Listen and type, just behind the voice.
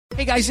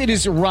Hey guys, it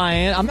is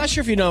Ryan. I'm not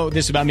sure if you know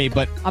this about me,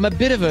 but I'm a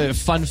bit of a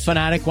fun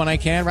fanatic when I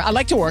can. I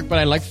like to work, but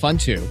I like fun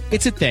too.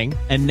 It's a thing.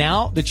 And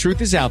now the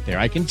truth is out there.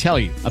 I can tell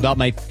you about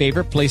my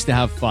favorite place to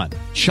have fun.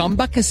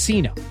 Chumba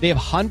Casino. They have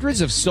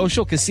hundreds of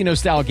social casino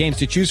style games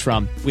to choose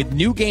from with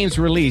new games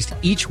released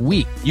each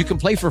week. You can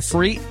play for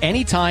free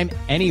anytime,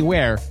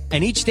 anywhere.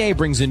 And each day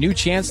brings a new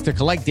chance to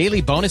collect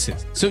daily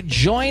bonuses. So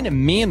join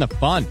me in the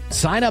fun.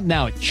 Sign up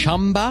now at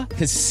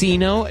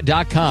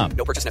ChumbaCasino.com.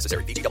 No purchase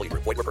necessary. VGW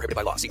Group. Void where prohibited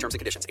by law. See terms and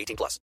conditions.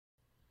 18+.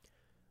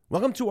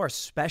 Welcome to our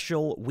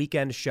special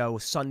weekend show,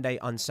 Sunday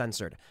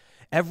Uncensored.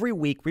 Every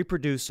week, we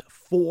produce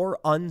 4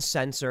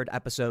 uncensored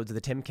episodes of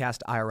the Timcast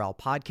IRL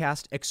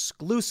podcast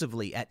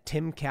exclusively at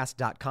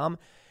timcast.com,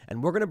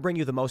 and we're going to bring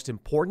you the most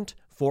important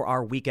for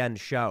our weekend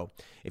show.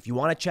 If you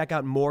want to check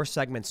out more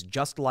segments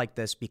just like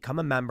this, become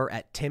a member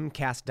at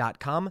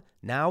timcast.com.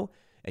 Now,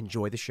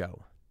 enjoy the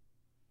show.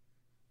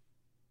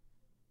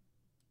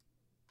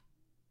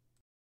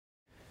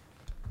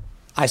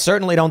 I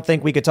certainly don't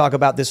think we could talk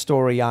about this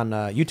story on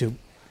YouTube.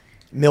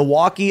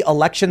 Milwaukee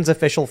elections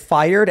official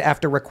fired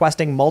after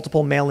requesting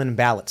multiple mail-in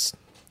ballots.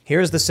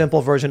 Here's the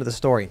simple version of the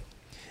story.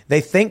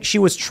 They think she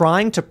was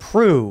trying to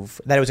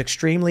prove that it was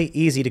extremely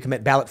easy to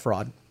commit ballot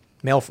fraud,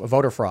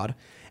 voter fraud,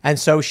 and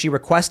so she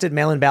requested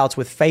mail-in ballots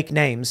with fake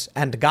names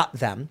and got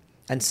them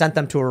and sent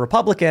them to a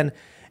Republican,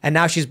 and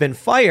now she's been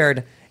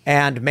fired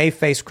and may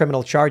face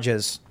criminal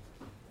charges.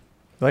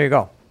 There you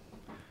go.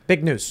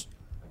 Big news.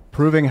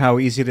 Proving how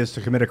easy it is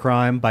to commit a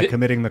crime by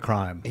committing the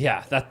crime.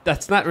 Yeah,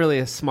 that's not really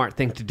a smart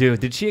thing to do.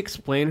 Did she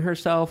explain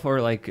herself, or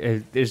like,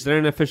 is there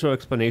an official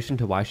explanation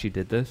to why she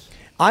did this?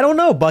 I don't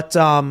know, but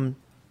I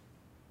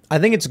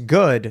think it's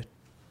good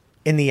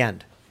in the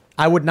end.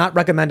 I would not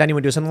recommend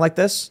anyone do something like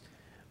this,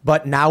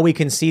 but now we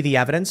can see the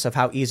evidence of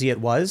how easy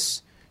it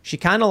was. She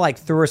kind of like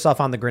threw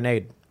herself on the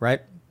grenade, right?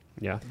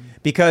 Yeah.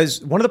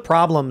 Because one of the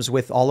problems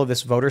with all of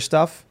this voter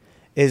stuff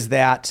is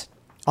that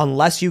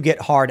unless you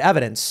get hard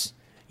evidence,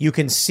 you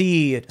can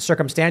see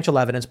circumstantial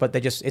evidence, but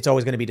it's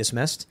always going to be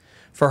dismissed.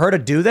 For her to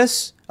do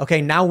this,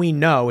 okay, now we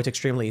know it's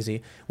extremely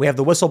easy. We have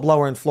the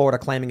whistleblower in Florida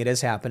claiming it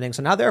is happening.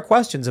 So now there are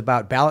questions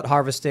about ballot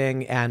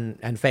harvesting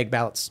and fake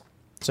ballots.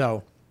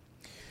 So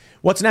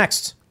what's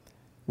next?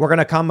 We're going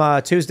to come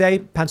Tuesday.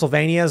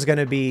 Pennsylvania is going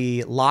to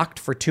be locked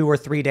for 2 or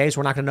 3 days.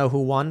 We're not going to know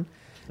who won.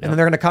 And then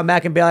they're going to come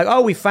back and be like,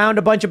 oh, we found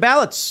a bunch of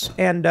ballots.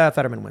 And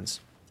Fetterman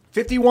wins.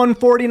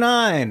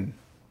 51-49.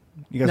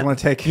 You guys want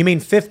to take... You mean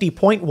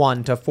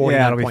 50.1 to 49.9.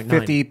 Yeah, it'll be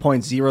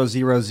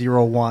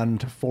 50.0001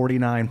 to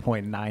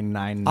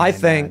 49.999. I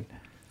think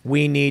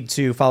we need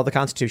to follow the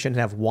Constitution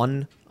and have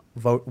one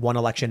vote, one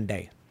election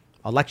day.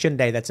 Election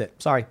day, that's it.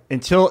 Sorry.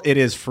 Until it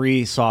is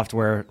free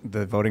software,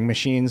 the voting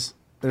machines,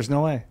 there's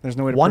no way. There's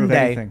no way to one prove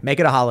day, anything. Make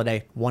it a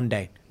holiday. One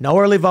day. No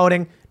early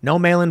voting. No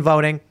mail-in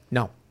voting.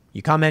 No.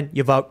 You come in,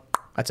 you vote.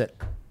 That's it.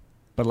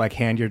 But like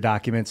hand your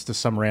documents to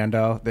some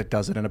rando that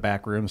does it in a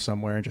back room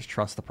somewhere and just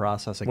trust the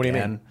process again. What do you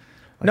mean?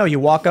 No,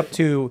 you walk up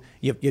to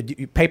you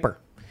paper.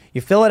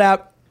 You fill it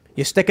out.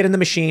 You stick it in the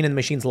machine, and the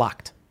machine's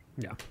locked.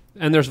 Yeah.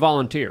 And there's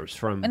volunteers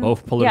from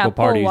both political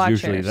parties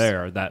usually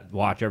there that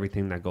watch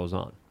everything that goes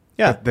on.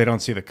 Yeah. But they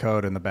don't see the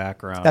code in the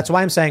background. That's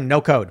why I'm saying no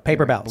code.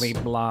 Paper ballots.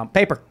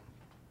 Paper.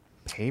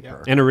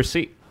 Paper. And a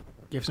receipt.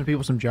 Give some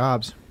people some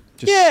jobs.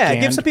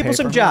 Give some people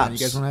some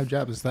jobs. You guys don't have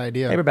jobs. It's the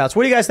idea. Paper ballots.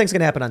 What do you guys think is going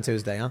to happen on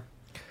Tuesday, huh?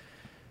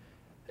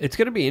 It's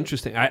going to be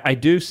interesting. I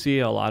do see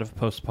a lot of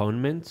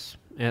postponements.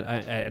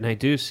 And I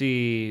do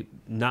see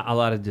not a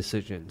lot of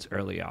decisions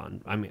early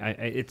on. I mean,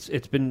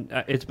 it's been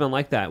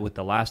like that with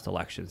the last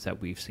elections that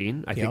we've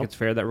seen. I think it's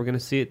fair that we're going to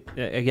see it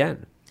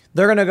again.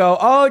 They're going to go,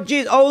 oh,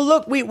 geez, oh,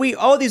 look,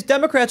 these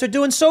Democrats are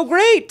doing so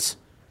great.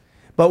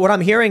 But what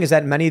I'm hearing is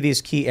that in many of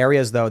these key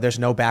areas, though, there's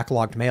no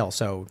backlogged mail.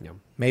 So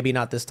maybe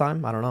not this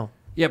time. I don't know.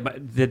 Yeah,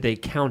 but did they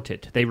count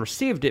it? They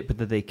received it, but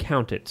did they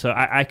count it? So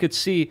I could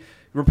see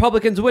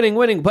Republicans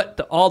winning, but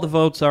all the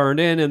votes aren't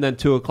in, and then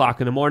 2 o'clock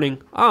in the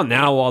morning,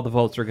 now all the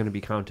votes are going to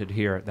be counted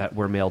here that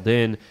were mailed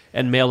in,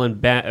 and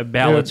mail-in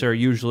ballots are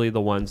usually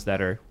the ones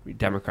that are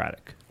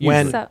Democratic.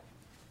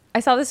 I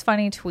saw this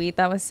funny tweet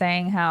that was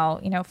saying how,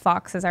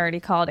 Fox has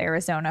already called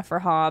Arizona for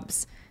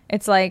Hobbs.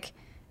 It's like,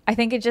 I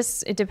think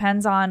it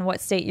depends on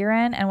what state you're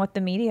in and what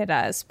the media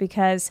does,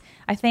 because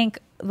I think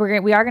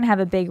we are going to have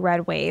a big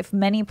red wave.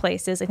 Many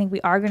places, I think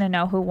we are going to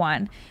know who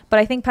won. But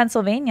I think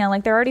Pennsylvania,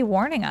 they're already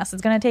warning us.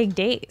 It's going to take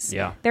days.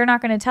 Yeah. They're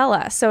not going to tell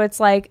us. So it's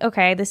like,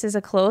 okay, this is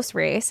a close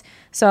race.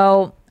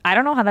 So I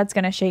don't know how that's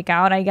going to shake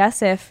out. I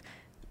guess if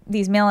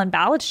these mail-in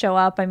ballots show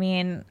up, I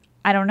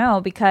don't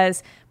know,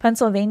 because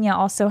Pennsylvania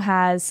also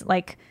has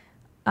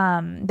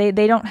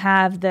they don't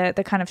have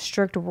the kind of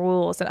strict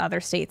rules that other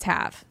states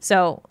have.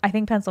 So I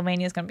think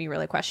Pennsylvania is going to be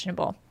really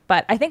questionable.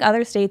 But I think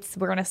other states,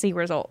 we're going to see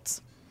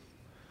results.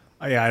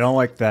 Yeah, I don't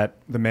like that,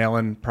 the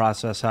mail-in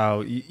process,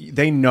 how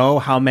they know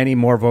how many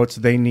more votes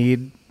they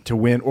need to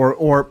win,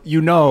 or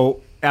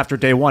after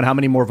day one how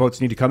many more votes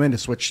need to come in to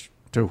switch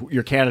to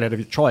your candidate of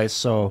your choice,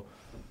 so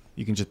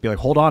you can just be like,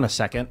 hold on a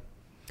second.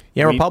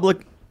 Yeah,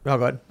 Oh,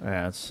 go ahead.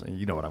 Yeah,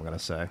 you know what I'm going to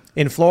say.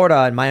 In Florida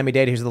and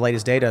Miami-Dade, here's the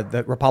latest data.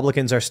 The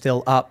Republicans are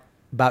still up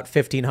about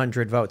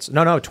 1,500 votes.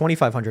 No,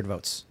 2,500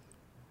 votes.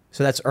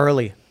 So that's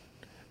early.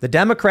 The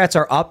Democrats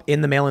are up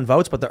in the mail-in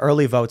votes, but the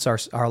early votes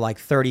are like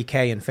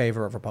 30K in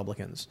favor of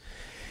Republicans.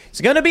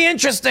 It's going to be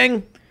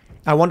interesting.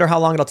 I wonder how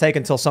long it'll take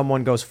until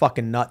someone goes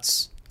fucking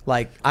nuts.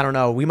 Like, I don't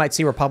know. We might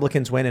see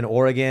Republicans win in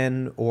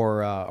Oregon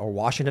or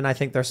Washington, I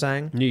think they're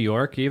saying. New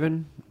York,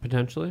 even,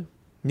 potentially.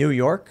 New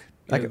York?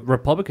 Like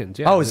Republicans,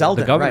 yeah. Oh, Zeldin,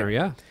 the governor, right.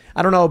 yeah.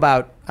 I don't know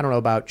about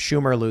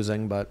Schumer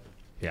losing, but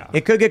Yeah.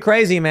 it could get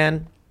crazy,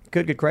 man. It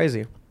could get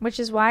crazy. Which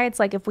is why it's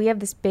like if we have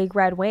this big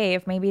red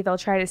wave, maybe they'll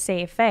try to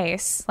save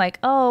face. Like,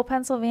 oh,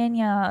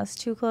 Pennsylvania is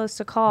too close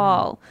to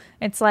call.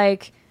 It's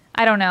like,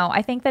 I don't know.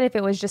 I think that if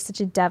it was just such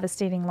a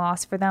devastating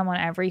loss for them on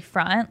every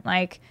front,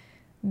 like,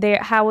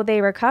 how would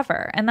they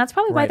recover? And that's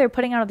probably why Right. they're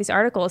putting out all these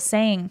articles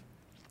saying,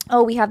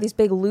 oh, we have these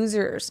big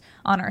losers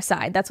on our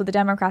side. That's what the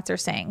Democrats are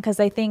saying, because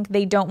I think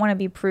they don't want to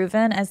be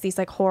proven as these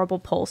like horrible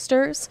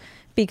pollsters,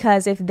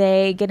 because if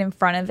they get in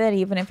front of it,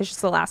 even if it's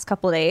just the last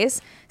couple of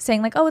days,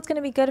 saying like, oh, it's going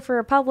to be good for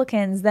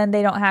Republicans, then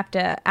they don't have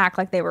to act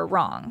like they were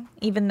wrong,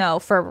 even though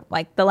for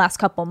like the last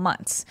couple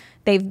months,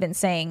 they've been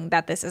saying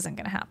that this isn't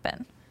going to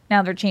happen.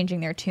 Now they're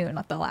changing their tune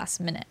at the last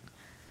minute.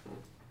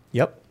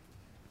 Yep.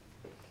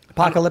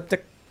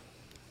 Apocalyptic.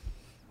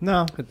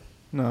 No.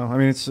 I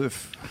mean, it's You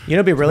know,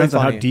 it'd be really depends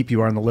on funny. how deep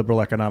you are in the liberal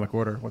economic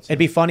order. It'd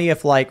be funny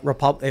if like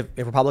if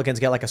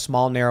Republicans get like a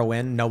small narrow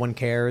win, no one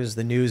cares,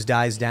 the news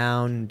dies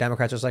down,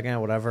 Democrats are just like,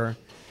 whatever,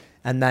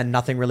 and then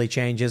nothing really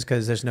changes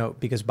because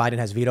because Biden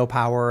has veto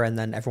power, and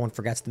then everyone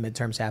forgets the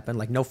midterms happen,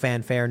 like no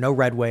fanfare, no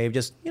red wave,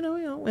 just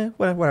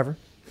whatever.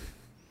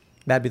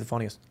 That'd be the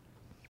funniest.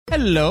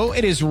 Hello,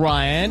 it is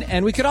Ryan,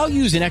 and we could all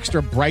use an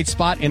extra bright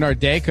spot in our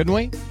day, couldn't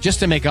we? Just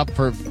to make up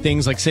for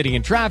things like sitting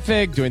in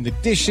traffic, doing the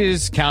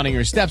dishes, counting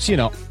your steps,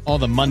 all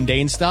the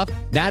mundane stuff.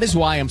 That is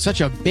why I'm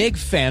such a big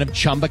fan of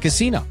Chumba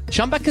Casino.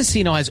 Chumba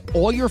Casino has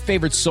all your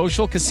favorite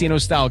social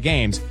casino-style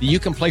games that you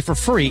can play for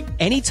free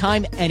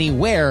anytime,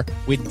 anywhere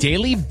with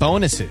daily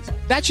bonuses.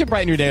 That should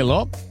brighten your day a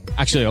little.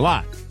 Actually, a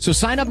lot. So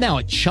sign up now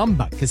at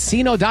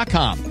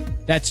ChumbaCasino.com.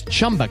 That's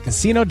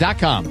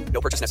ChumbaCasino.com.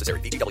 No purchase necessary.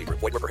 VGW Group.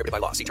 Void where prohibited by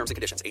law. See terms and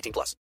conditions.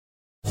 18+.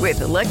 With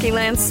the Lucky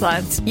Land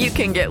Slots, you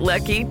can get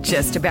lucky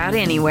just about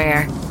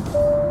anywhere.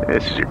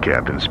 This is your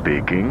captain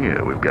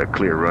speaking. We've got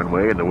clear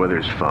runway and the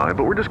weather's fine,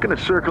 but we're just going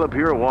to circle up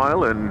here a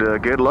while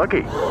and get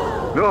lucky.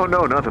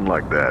 No, nothing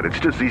like that. It's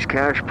just these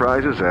cash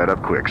prizes add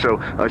up quick. So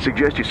I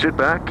suggest you sit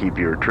back, keep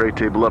your tray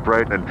table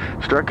upright, and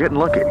start getting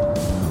lucky.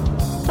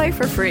 Play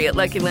for free at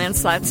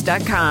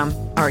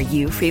LuckyLandSlots.com. Are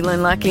you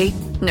feeling lucky?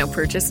 No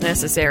purchase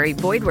necessary.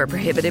 Void where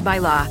prohibited by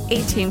law.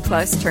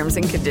 18+ terms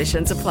and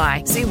conditions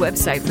apply. See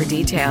website for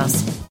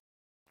details.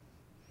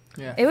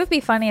 Yeah. It would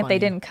be funny if they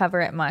didn't cover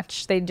it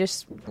much. They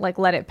just like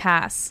let it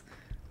pass.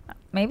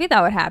 Maybe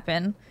that would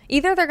happen.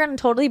 Either they're going to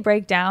totally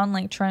break down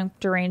like Trump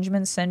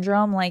derangement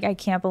syndrome, like I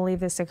can't believe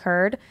this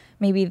occurred.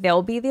 Maybe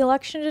they'll be the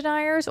election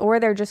deniers, or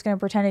they're just going to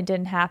pretend it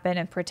didn't happen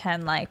and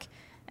pretend like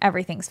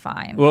everything's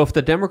fine. Well, if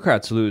the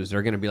Democrats lose,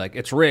 they're going to be like,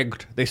 it's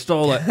rigged. They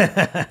stole it.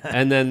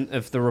 And then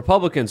if the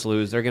Republicans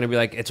lose, they're going to be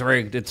like, it's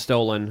rigged. It's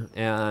stolen.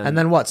 And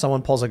then what?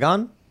 Someone pulls a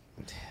gun?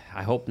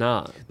 I hope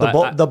not. The,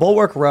 But the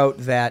Bulwark wrote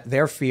that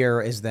their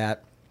fear is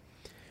that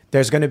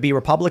there's going to be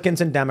Republicans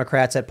and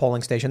Democrats at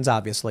polling stations,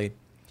 obviously.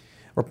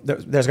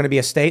 There's going to be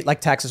a state like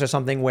Texas or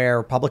something where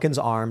Republicans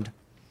armed.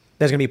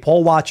 There's going to be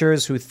poll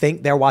watchers who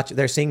think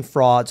they're seeing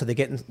fraud, so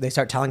they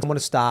start telling someone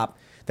to stop.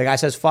 The guy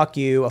says, fuck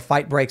you. A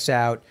fight breaks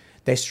out.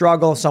 They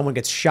struggle. Someone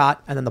gets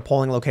shot, and then the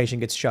polling location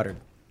gets shuttered.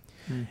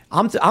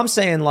 I'm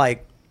saying,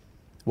 like,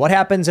 what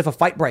happens if a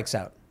fight breaks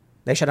out?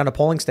 They shut down a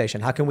polling station.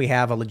 How can we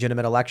have a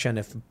legitimate election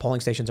if polling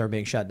stations are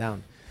being shut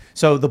down?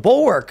 So the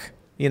Bulwark,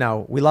 we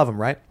love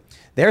them, right?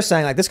 They're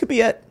saying, like, this could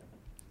be it.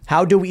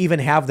 How do we even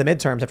have the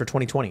midterms after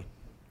 2020?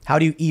 How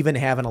do you even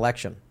have an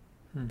election?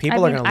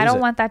 People are going to lose I don't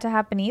it. want that to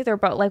happen either,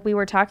 but like we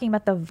were talking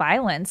about the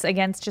violence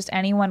against just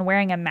anyone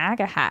wearing a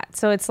MAGA hat.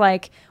 So it's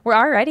like we're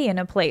already in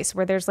a place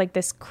where there's like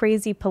this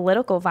crazy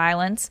political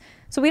violence.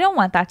 So we don't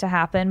want that to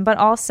happen. But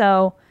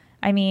also,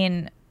 I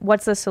mean,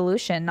 what's the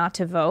solution? Not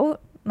to vote?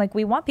 Like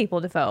we want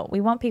people to vote. We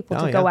want people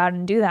to go out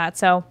and do that.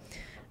 So,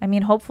 I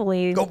mean,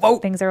 hopefully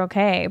things are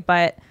okay.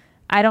 But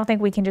I don't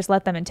think we can just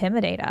let them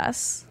intimidate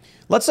us.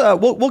 Let's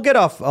we'll get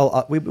off.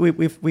 You've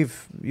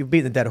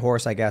beaten the dead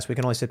horse, I guess. We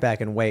can only sit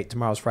back and wait.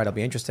 Tomorrow's Friday will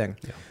be interesting.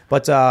 Yeah.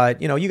 But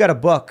you got a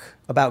book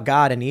about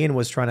God, and Ian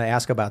was trying to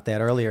ask about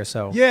that earlier.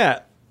 So yeah.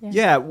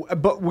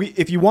 But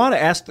if you want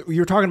to ask, you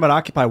were talking about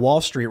Occupy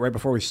Wall Street right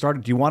before we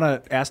started. Do you want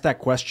to ask that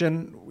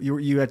question?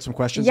 You had some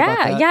questions about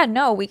that? Yeah,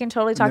 no, we can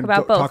totally talk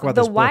about both. Talk about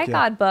the this Why book,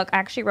 God book I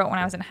actually wrote when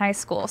I was in high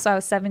school. So I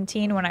was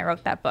 17 when I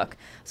wrote that book.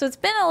 So it's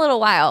been a little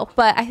while,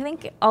 but I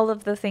think all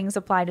of the things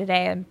apply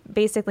today. I'm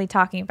basically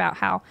talking about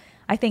how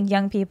I think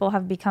young people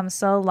have become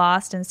so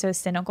lost and so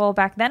cynical.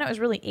 Back then it was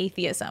really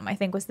atheism, I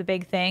think, was the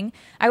big thing.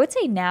 I would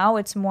say now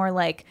it's more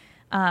like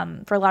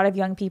for a lot of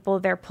young people,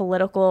 their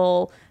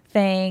political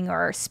thing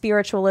or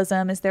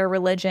spiritualism is their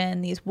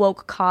religion. These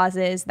woke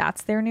causes,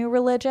 that's their new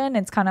religion.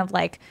 It's kind of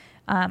like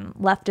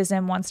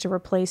leftism wants to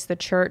replace the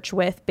church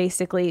with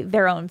basically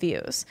their own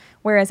views.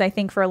 Whereas I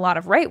think for a lot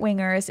of right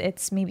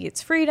wingers, maybe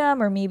it's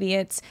freedom or maybe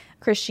it's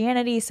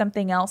Christianity,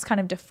 something else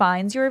kind of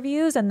defines your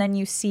views. And then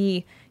you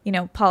see,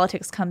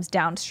 politics comes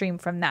downstream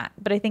from that.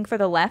 But I think for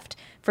the left,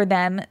 for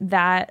them,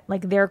 that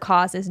like their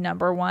cause is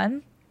number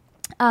one.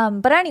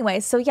 But anyway,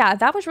 so yeah,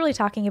 that was really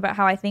talking about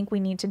how I think we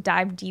need to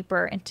dive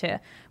deeper into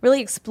really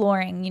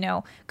exploring,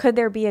 could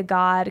there be a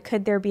God?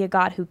 Could there be a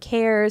God who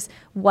cares?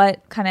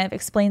 What kind of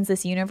explains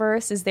this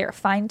universe? Is there a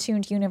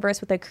fine-tuned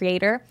universe with a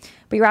creator?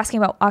 But you're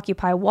asking about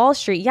Occupy Wall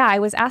Street. Yeah, I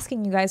was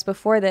asking you guys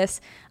before this,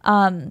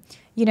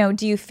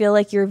 do you feel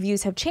like your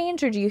views have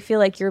changed, or do you feel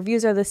like your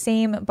views are the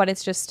same, but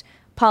it's just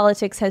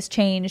politics has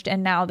changed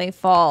and now they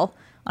fall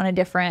on a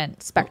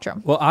different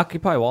spectrum? Well,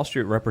 Occupy Wall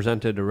Street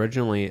represented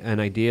originally an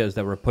ideas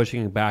that were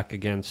pushing back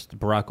against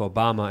Barack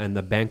Obama and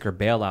the banker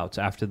bailouts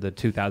after the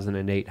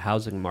 2008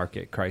 housing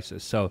market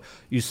crisis. So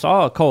you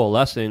saw a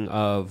coalescing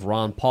of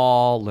Ron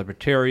Paul,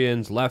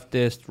 libertarians,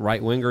 leftists,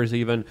 right-wingers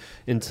even,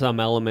 in some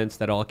elements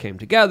that all came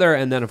together.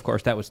 And then, of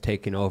course, that was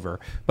taken over.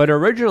 But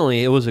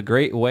originally, it was a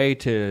great way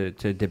to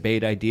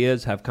debate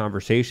ideas, have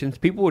conversations.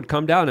 People would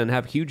come down and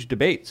have huge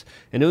debates.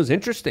 And it was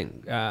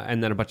interesting.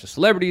 And then a bunch of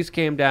celebrities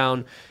came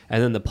down.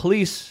 And then the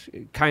police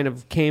kind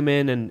of came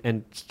in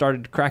and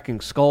started cracking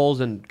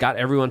skulls and got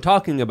everyone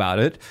talking about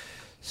it.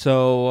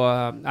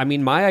 So,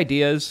 my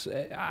ideas,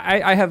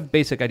 I have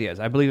basic ideas.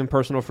 I believe in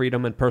personal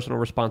freedom and personal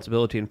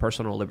responsibility and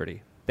personal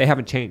liberty. They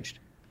haven't changed.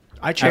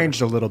 I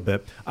changed a little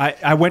bit.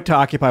 I went to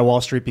Occupy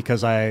Wall Street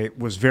because I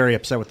was very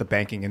upset with the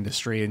banking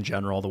industry in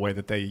general, the way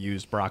that they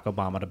used Barack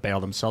Obama to bail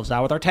themselves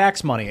out with our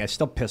tax money. I'm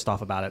still pissed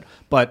off about it.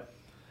 But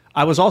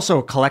I was also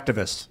a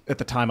collectivist at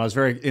the time. I was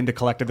very into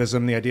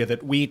collectivism, the idea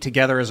that we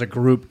together as a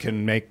group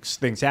can make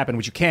things happen,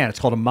 which you can. It's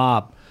called a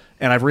mob.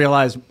 And I've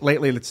realized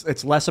lately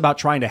it's less about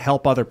trying to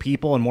help other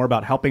people and more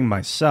about helping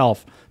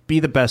myself be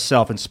the best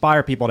self,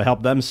 inspire people to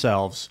help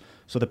themselves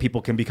so that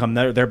people can become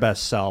their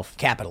best self.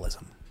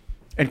 Capitalism.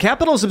 And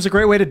capitalism is a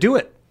great way to do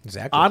it.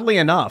 Exactly. Oddly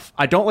enough,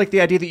 I don't like the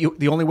idea that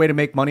the only way to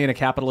make money in a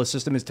capitalist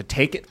system is to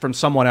take it from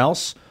someone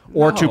else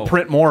or to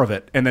print more of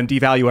it and then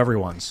devalue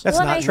everyone's. That's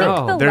Well, not and I true.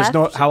 think the There's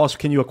left- how else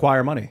can you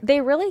acquire money?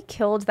 They really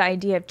killed the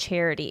idea of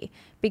charity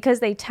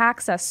because they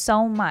tax us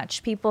so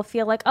much. People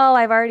feel like, oh,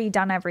 I've already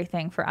done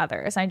everything for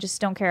others. I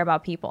just don't care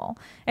about people.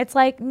 It's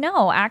like,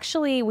 no,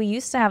 actually, we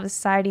used to have a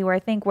society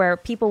where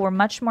people were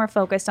much more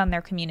focused on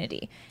their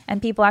community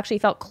and people actually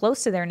felt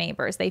close to their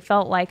neighbors. They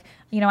felt like,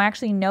 I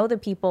actually know the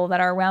people that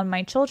are around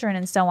my children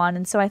and so on.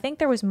 And so I think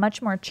there was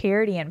much more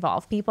charity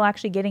involved. People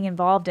actually getting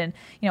involved in,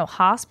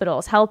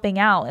 hospitals, helping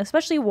out,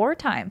 especially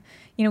wartime.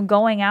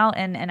 Going out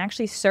and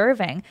actually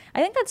serving.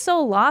 I think that's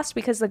so lost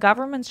because the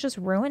government's just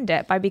ruined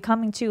it by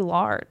becoming too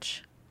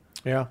large.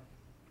 Yeah.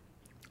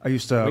 I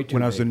used to,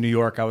 when I was in New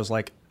York, I was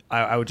like,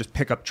 I would just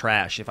pick up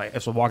trash. If I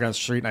was walking down the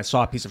street and I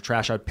saw a piece of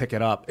trash, I would pick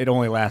it up. It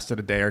only lasted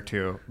a day or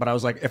two. But I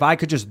was like, if I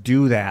could just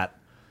do that,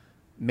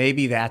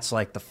 maybe that's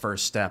like the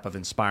first step of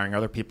inspiring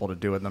other people to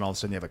do it. And then all of a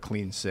sudden you have a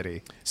clean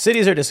city.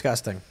 Cities are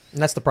disgusting, and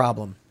that's the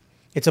problem.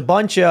 It's a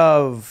bunch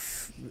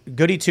of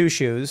goody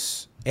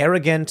two-shoes,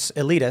 arrogant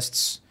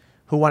elitists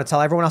who want to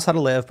tell everyone else how to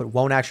live, but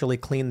won't actually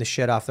clean the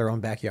shit off their own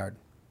backyard.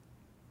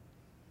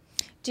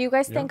 Do you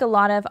guys think a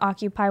lot of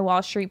Occupy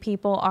Wall Street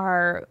people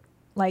are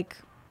like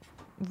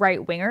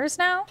right wingers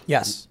now?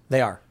 Yes, they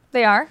are.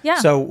 They are, yeah.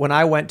 So when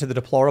I went to the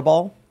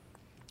Deplorable,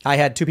 I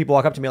had two people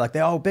walk up to me like,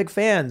 big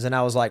fans. And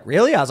I was like,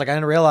 really? I was like, I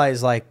didn't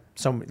realize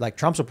some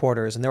Trump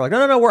supporters. And they were like,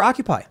 no, we're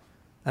Occupy.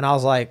 And I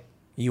was like,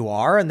 you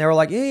are? And they were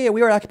like, yeah,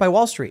 we were at Occupy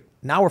Wall Street.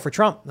 Now we're for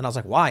Trump. And I was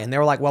like, why? And they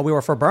were like, well, we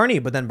were for Bernie,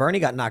 but then Bernie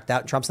got knocked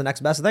out and Trump's the next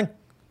best thing.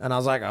 And I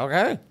was like,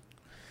 okay.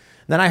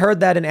 Then I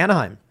heard that in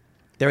Anaheim,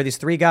 there were these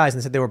three guys and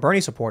they said they were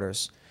Bernie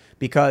supporters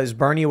because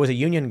Bernie was a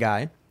union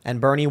guy and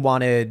Bernie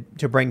wanted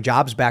to bring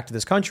jobs back to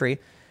this country.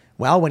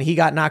 Well, when he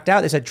got knocked out,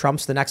 they said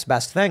Trump's the next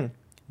best thing.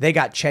 They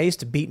got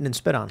chased, beaten, and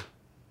spit on.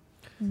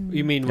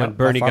 You mean when Yep,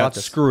 Bernie by got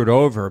far leftist. screwed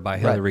over by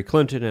Hillary Right.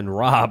 Clinton and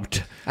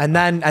robbed And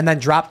then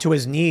dropped to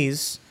his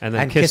knees and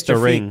then kissed her a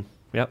feet. ring?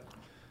 Yep.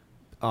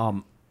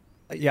 When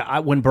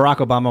Barack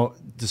Obama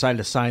decided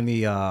to sign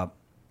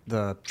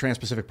the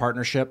Trans-Pacific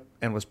Partnership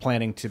and was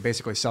planning to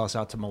basically sell us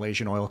out to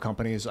Malaysian oil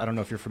companies. I don't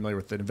know if you're familiar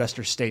with the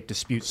investor-state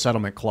dispute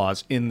settlement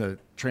clause in the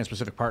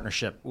Trans-Pacific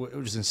Partnership,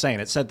 which is insane.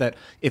 It said that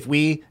if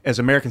we, as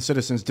American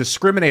citizens,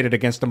 discriminated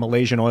against a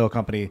Malaysian oil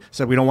company,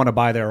 said we don't want to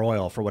buy their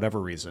oil for whatever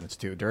reason, it's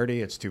too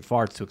dirty, it's too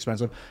far, it's too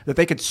expensive, that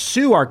they could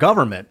sue our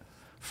government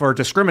for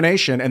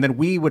discrimination, and then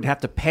we would have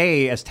to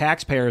pay, as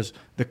taxpayers,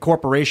 the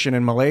corporation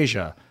in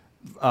Malaysia.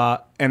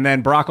 And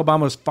then Barack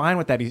Obama was fine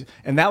with that.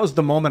 And that was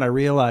the moment I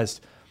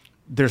realized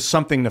there's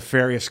something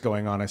nefarious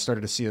going on. I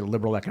started to see a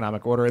liberal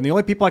economic order. And the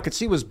only people I could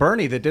see was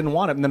Bernie that didn't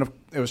want it. And then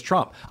it was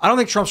Trump. I don't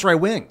think Trump's right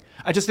wing.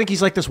 I just think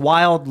he's like this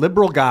wild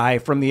liberal guy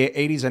from the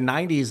 80s and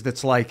 90s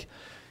that's like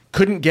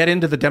couldn't get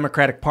into the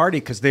Democratic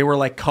Party because they were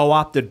like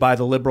co-opted by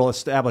the liberal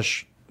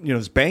establishment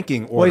his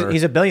banking Well, order.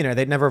 he's a billionaire.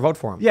 They'd never vote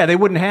for him. Yeah, they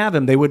wouldn't have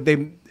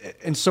him.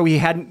 And so he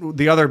hadn't.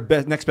 The other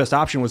next best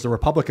option was the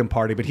Republican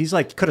Party, but he's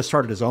like could have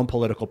started his own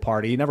political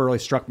party. He never really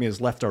struck me as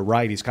left or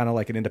right. He's kind of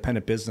like an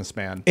independent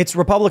businessman. It's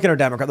Republican or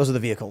Democrat. Those are the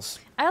vehicles.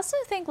 I also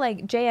think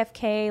like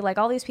JFK, like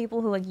all these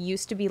people who like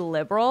used to be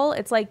liberal,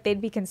 it's like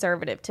they'd be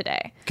conservative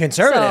today.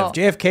 Conservative. So-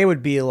 JFK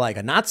would be like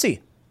a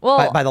Nazi.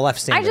 Well, by the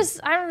left standard.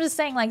 I'm just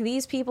saying like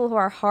these people who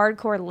are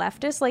hardcore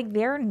leftists, like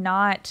they're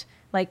not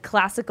like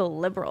classical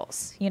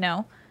liberals, you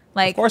know?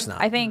 Like, Of course not.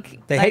 I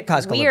think They like, hate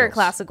classical we are liberals.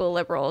 classical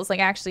liberals,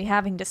 like actually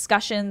having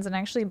discussions and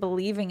actually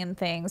believing in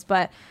things.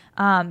 But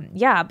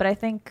but I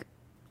think,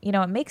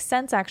 it makes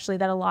sense actually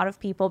that a lot of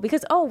people,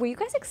 because, were you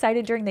guys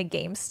excited during the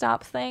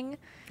GameStop thing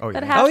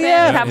that happened? Oh,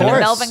 yeah, It of happened in course.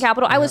 Melvin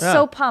Capital. I was Yeah.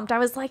 so pumped. I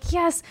was like,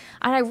 yes.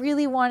 And I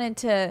really wanted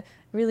to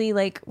really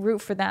like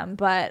root for them,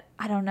 but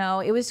I don't know.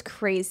 It was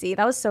crazy.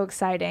 That was so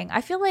exciting.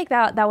 I feel like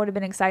that would have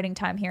been an exciting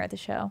time here at the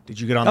show. Did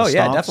you get on? Oh the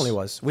yeah, it stomps? definitely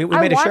was. We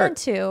I made a wanted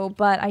shirt. to,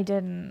 but I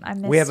didn't. I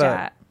missed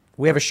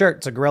We have a shirt.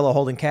 It's a gorilla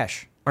holding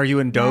cash. Are you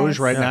in Doge Nice.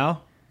 right Yeah.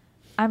 now?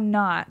 I'm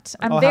not.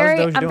 Oh, how's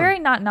Doge doing? very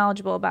not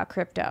knowledgeable about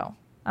crypto.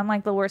 I'm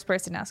like the worst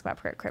person to ask about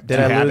crypto. Did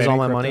you I have lose any all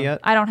my crypto? money yet?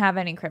 I don't have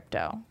any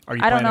crypto. Are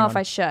you I don't know planning if on-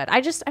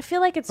 I should. I feel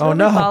like it's Oh, really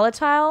no.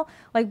 volatile.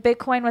 Like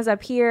Bitcoin was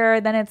up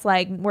here, then it's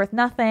like worth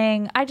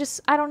nothing. I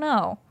don't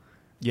know.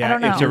 Yeah, I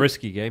don't know. It's a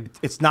risky game.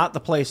 It's not the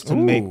place to Ooh.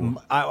 make.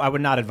 I would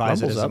not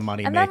advise Rumbles it as a up.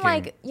 money And making. then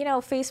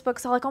like,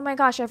 Facebook's all like, oh my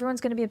gosh,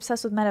 everyone's going to be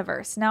obsessed with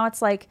metaverse. Now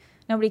it's like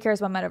nobody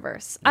cares about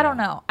metaverse. I don't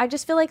know. I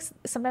just feel like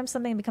sometimes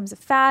something becomes a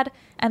fad,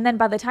 and then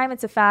by the time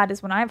it's a fad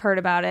is when I've heard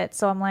about it.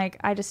 So I'm like,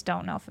 I just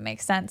don't know if it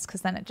makes sense,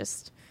 because then it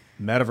just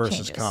Metaverse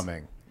changes. is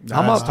coming.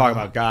 I'm Let's up- talk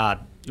about God.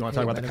 You want to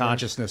talk about the Metaverse.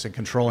 consciousness and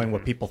controlling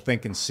what people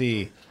think and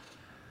see?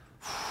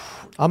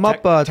 I'm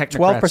up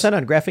Technocrats. 12%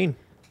 on graphene.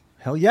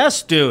 Hell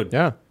yes, dude.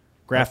 Yeah.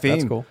 Graphene.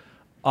 That's cool.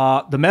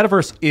 The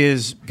metaverse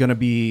is going to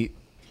be.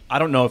 I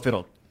don't know if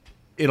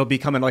it'll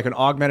become like an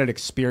augmented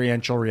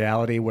experiential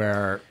reality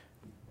where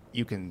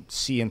you can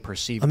see and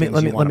perceive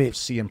things you want to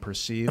see and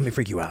perceive. Let me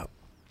freak you out.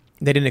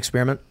 They did an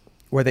experiment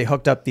where they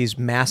hooked up these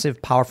massive,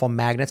 powerful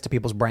magnets to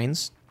people's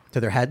brains, to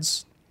their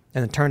heads,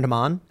 and then turned them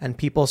on. And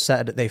people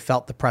said they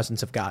felt the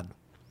presence of God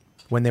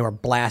when they were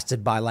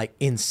blasted by like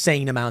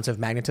insane amounts of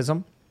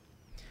magnetism.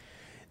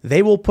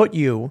 They will put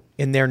you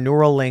in their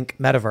Neuralink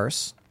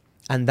metaverse,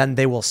 and then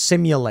they will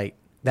simulate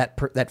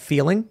that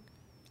feeling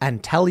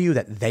and tell you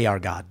that they are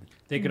God.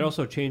 They could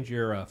also change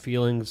your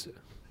feelings.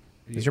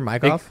 Is your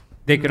mic They, off?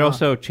 they could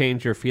also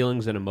change your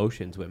feelings and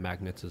emotions with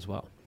magnets as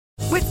well.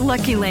 With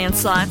Lucky Land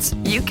Slots,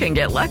 you can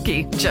get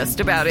lucky just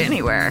about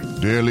anywhere.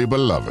 Dearly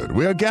beloved,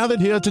 we are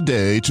gathered here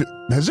today to...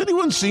 Has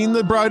anyone seen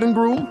the bride and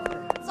groom?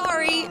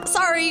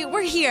 Sorry,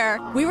 we're here.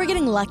 We were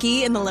getting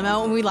lucky in the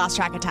limo and we lost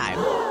track of time.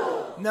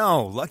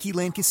 No, Lucky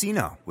Land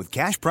Casino, with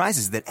cash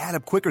prizes that add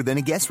up quicker than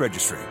a guest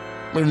registry.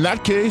 In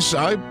that case,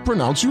 I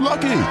pronounce you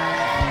lucky.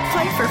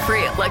 Play for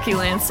free at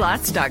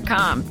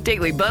LuckyLandSlots.com.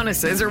 Daily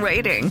bonuses are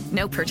waiting.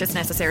 No purchase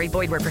necessary.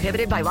 Void where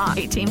prohibited by law.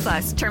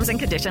 18+. Terms and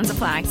conditions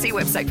apply. See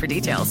website for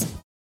details.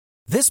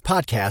 This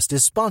podcast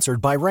is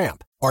sponsored by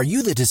Ramp. Are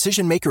you the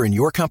decision maker in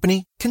your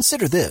company?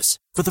 Consider this.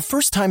 For the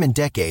first time in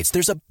decades,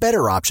 there's a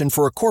better option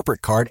for a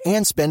corporate card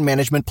and spend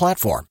management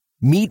platform.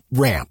 Meet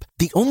Ramp,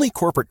 the only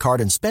corporate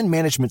card and spend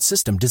management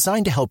system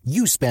designed to help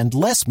you spend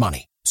less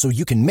money so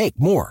you can make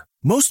more.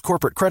 Most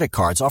corporate credit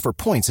cards offer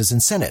points as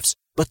incentives,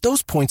 but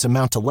those points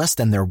amount to less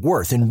than their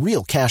worth in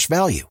real cash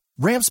value.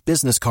 Ramp's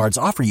business cards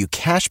offer you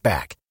cash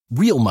back,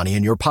 real money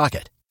in your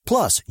pocket.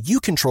 Plus, you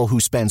control who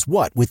spends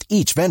what with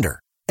each vendor.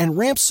 And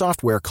Ramp's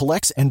software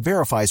collects and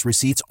verifies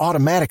receipts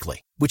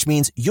automatically, which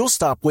means you'll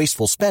stop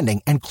wasteful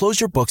spending and close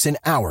your books in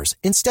hours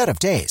instead of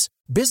days.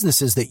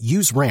 Businesses that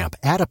use Ramp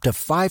add up to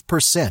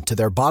 5% to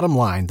their bottom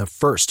line the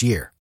first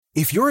year.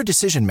 If you're a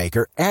decision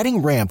maker,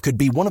 adding Ramp could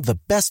be one of the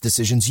best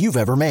decisions you've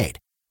ever made.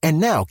 And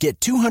now get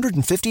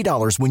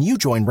 $250 when you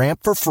join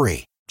Ramp for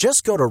free.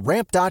 Just go to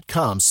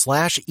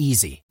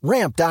ramp.com/easy.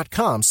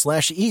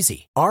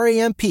 Ramp.com/easy.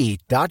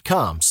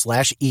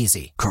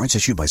 RAMP.com/easy. Cards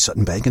issued by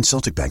Sutton Bank and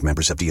Celtic Bank,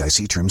 members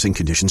FDIC. Terms and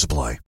conditions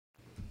apply.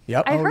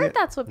 Yep. I heard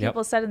that's what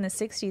people said in the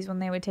 60s when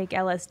they would take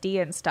LSD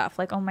and stuff.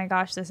 Like, oh my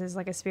gosh, this is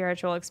like a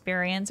spiritual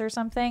experience or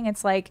something.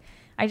 It's like,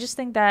 I just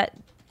think that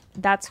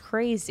that's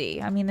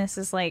crazy. I mean, this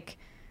is like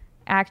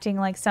acting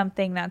like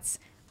something that's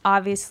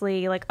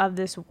obviously like of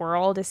this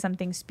world is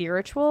something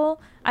spiritual.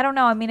 I don't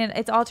know. I mean,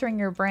 it's altering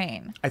your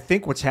brain. I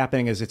think what's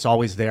happening is it's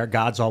always there.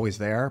 God's always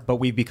there, but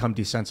we've become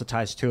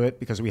desensitized to it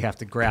because we have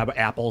to grab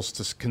apples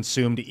to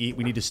consume, to eat.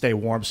 We need to stay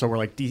warm. So we're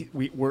like,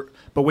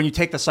 but when you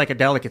take the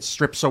psychedelic, it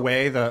strips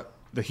away the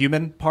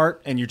human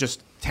part and you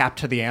just tap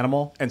to the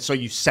animal. And so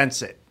you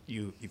sense it.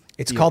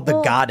 It's called the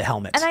God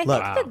helmet. And I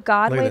Look. think the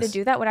God Look at way to this.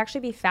 do that would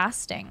actually be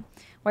fasting,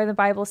 where the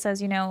Bible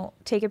says,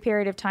 take a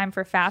period of time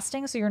for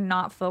fasting so you're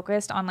not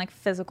focused on like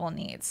physical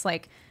needs.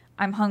 Like,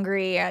 I'm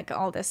hungry, like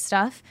all this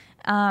stuff.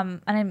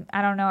 And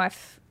I don't know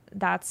if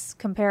that's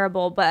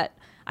comparable, but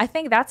I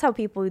think that's how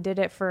people did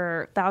it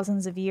for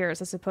thousands of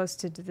years, as opposed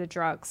to the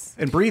drugs.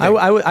 And breathing.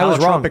 I was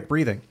wrong. Allotropic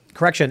breathing.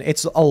 Correction.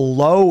 It's a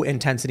low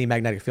intensity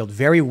magnetic field.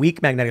 Very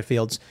weak magnetic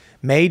fields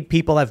made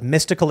people have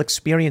mystical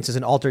experiences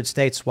in altered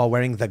states while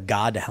wearing the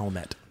God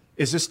helmet.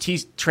 Is this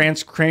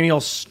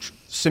transcranial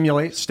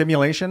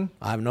stimulation?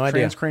 I have no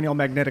idea. Transcranial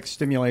magnetic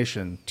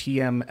stimulation,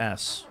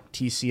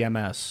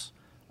 TCMS,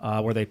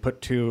 where they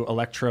put 2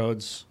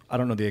 electrodes. I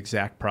don't know the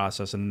exact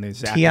process, and they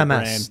zap your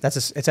brain.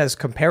 TMS. It says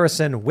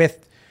comparison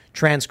with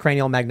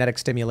transcranial magnetic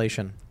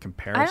stimulation.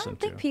 I don't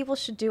think people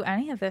should do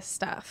any of this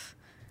stuff.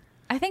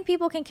 I think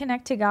people can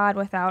connect to God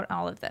without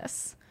all of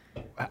this.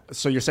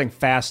 So you're saying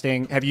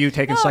fasting? Have you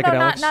taken No,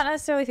 psychedelics? not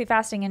necessarily through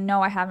fasting. And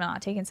no, I have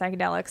not taken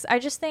psychedelics. I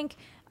just think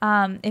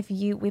if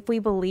we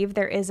believe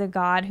there is a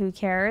God who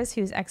cares,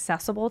 who's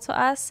accessible to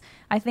us,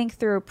 I think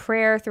through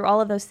prayer, through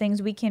all of those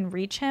things, we can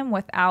reach him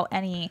without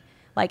any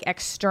like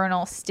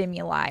external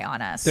stimuli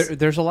on us.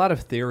 There's a lot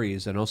of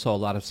theories and also a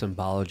lot of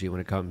symbology when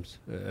it comes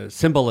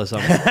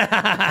symbolism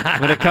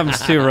when it comes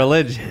to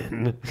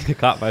religion.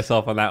 Caught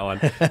myself on that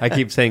one. I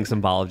keep saying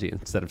symbology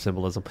instead of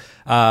symbolism.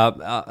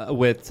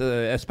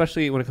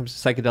 Especially when it comes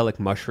to psychedelic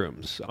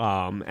mushrooms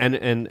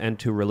and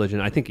to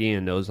religion. I think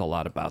Ian knows a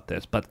lot about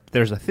this, but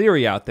there's a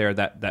theory out there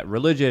that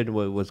religion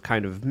was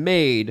kind of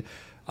made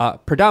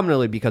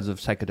predominantly because of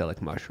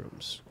psychedelic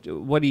mushrooms.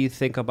 What do you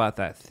think about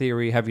that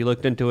theory? Have you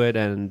looked into it?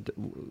 And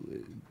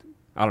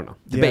I don't know.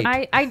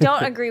 Debate. I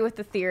don't agree with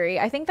the theory.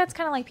 I think that's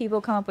kind of like people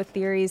come up with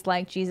theories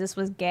like Jesus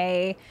was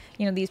gay.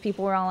 You know, these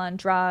people were all on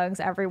drugs.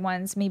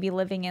 Everyone's maybe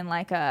living in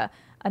like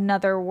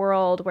another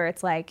world where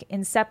it's like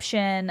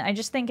Inception. I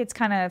just think it's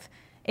kind of,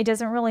 it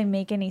doesn't really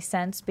make any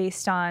sense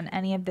based on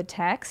any of the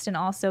text and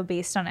also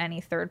based on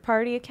any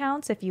third-party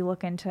accounts. If you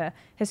look into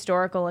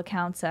historical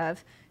accounts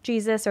of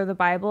Jesus or the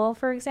Bible,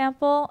 for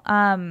example,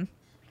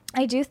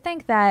 I do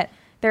think that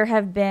there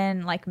have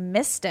been like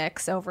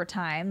mystics over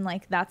time.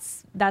 Like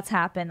that's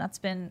happened. That's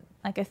been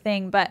like a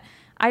thing. But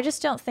I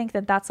just don't think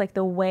that that's like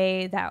the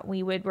way that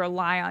we would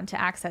rely on to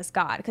access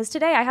God. Because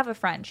today I have a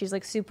friend. She's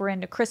like super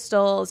into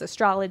crystals,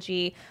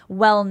 astrology,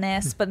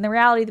 wellness. But in the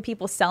reality, the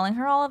people selling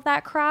her all of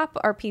that crap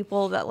are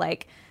people that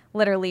like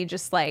literally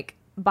just like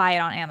buy it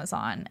on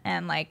Amazon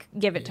and like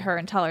give it to her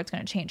and tell her it's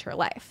going to change her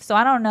life. So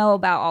I don't know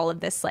about all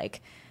of this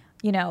like,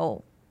 you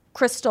know,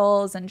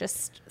 crystals and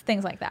just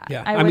things like that.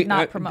 Yeah. I would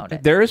not promote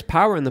it. There is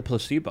power in the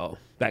placebo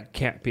that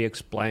can't be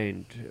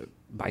explained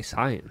by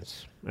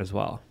science as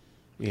well.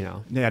 You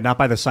know, yeah, not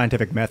by the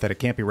scientific method. It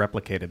can't be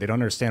replicated. They don't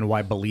understand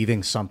why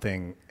believing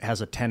something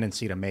has a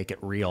tendency to make it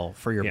real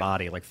for your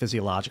body. Like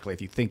physiologically,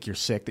 if you think you're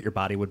sick, that your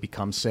body would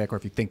become sick, or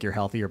if you think you're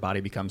healthy, your body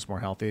becomes more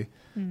healthy.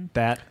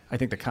 That, I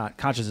think the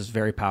consciousness is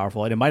very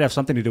powerful. And it might have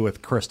something to do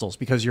with crystals,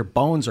 because your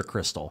bones are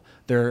crystal.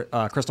 They're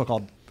a crystal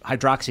called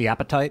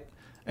hydroxyapatite,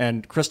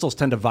 and crystals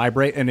tend to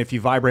vibrate. And if you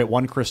vibrate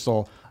one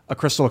crystal, a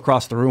crystal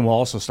across the room will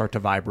also start to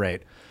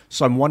vibrate.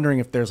 So I'm wondering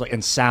if there's like,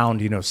 in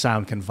sound, you know,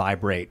 sound can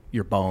vibrate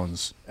your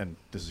bones, and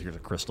here's a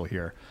crystal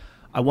here.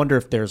 I wonder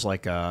if there's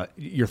like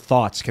your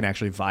thoughts can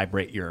actually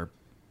vibrate your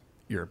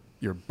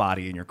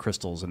body and your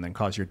crystals, and then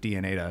cause your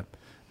DNA to,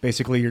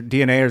 basically your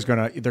DNA is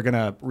they're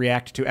gonna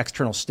react to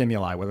external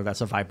stimuli, whether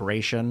that's a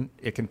vibration.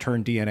 It can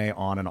turn DNA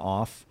on and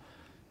off.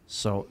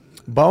 So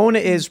bone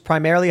is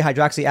primarily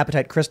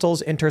hydroxyapatite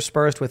crystals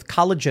interspersed with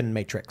collagen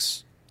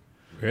matrix.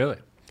 Really?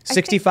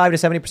 65 to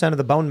 70% of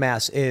the bone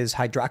mass is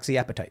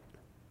hydroxyapatite.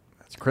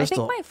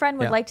 Crystal. I think my friend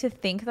would like to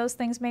think those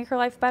things make her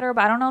life better,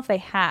 but I don't know if they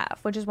have,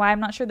 which is why I'm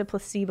not sure the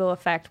placebo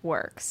effect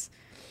works.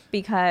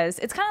 Because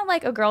it's kind of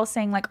like a girl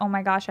saying like, oh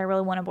my gosh, I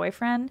really want a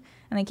boyfriend.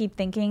 And they keep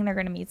thinking they're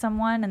going to meet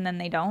someone and then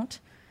they don't.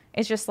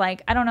 It's just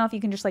like, I don't know if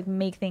you can just like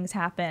make things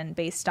happen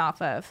based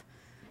off of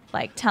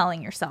like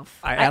telling yourself.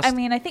 I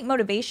mean, I think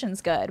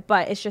motivation's good,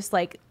 but it's just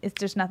like, it's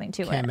just nothing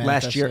to it.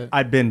 Last year,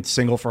 I'd been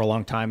single for a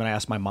long time, and I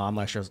asked my mom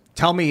last year,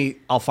 tell me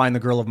I'll find the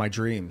girl of my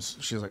dreams.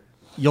 She's like,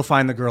 you'll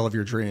find the girl of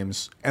your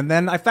dreams. And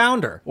then I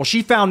found her. Well,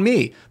 she found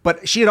me,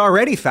 but she had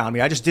already found me.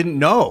 I just didn't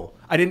know.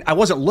 I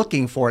wasn't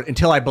looking for it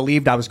until I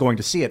believed I was going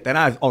to see it. Then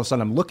all of a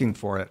sudden I'm looking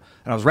for it,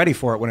 and I was ready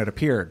for it when it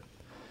appeared.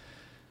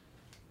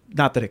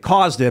 Not that it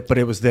caused it, but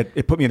it was that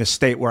it put me in a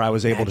state where I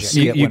was able to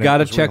see it. You got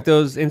to check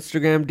those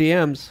Instagram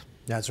DMs.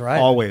 That's right.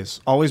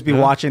 Always be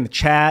watching the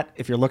chat.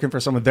 If you're looking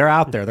for someone, they're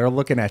out there. They're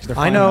looking at you.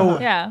 I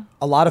know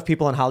a lot of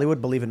people in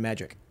Hollywood believe in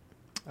magic.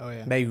 Oh,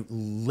 yeah. They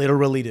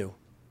literally do.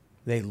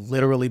 They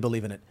literally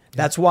believe in it.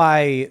 That's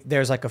why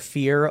there's like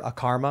a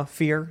karma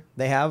fear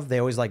they have. They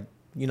always like,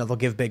 you know, they'll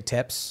give big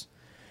tips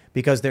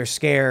because they're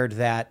scared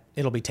that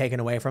it'll be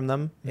taken away from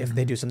them if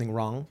they do something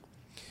wrong.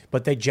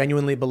 But they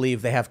genuinely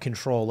believe they have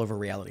control over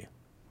reality.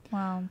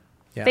 Wow.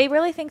 Yeah. They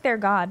really think they're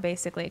God,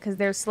 basically, because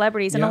they're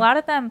celebrities. And a lot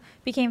of them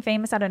became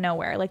famous out of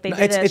nowhere. Like, they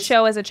did a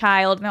show as a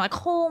child, and they're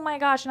like, oh, my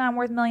gosh, now I'm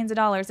worth millions of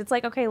dollars. It's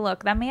like, okay,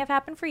 look, that may have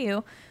happened for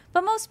you,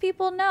 but most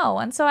people know.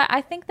 And so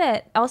I think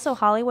that also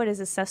Hollywood is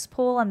a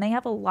cesspool, and they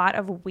have a lot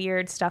of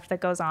weird stuff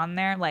that goes on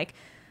there, like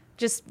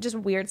just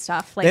weird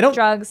stuff, like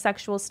drugs,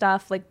 sexual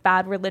stuff, like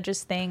bad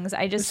religious things.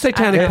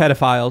 Satanic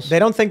pedophiles. They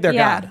don't think they're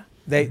God.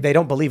 They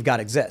don't believe God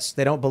exists.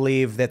 They don't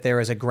believe that there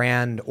is a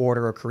grand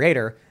order or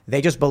creator.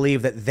 They just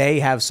believe that they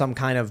have some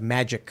kind of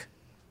magic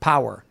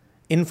power,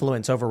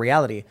 influence over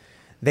reality.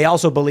 They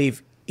also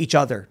believe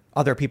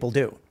other people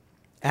do.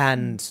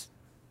 And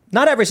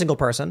not every single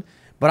person,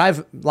 but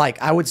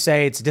I would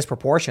say it's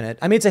disproportionate.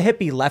 I mean, it's a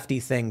hippie lefty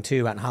thing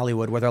too out in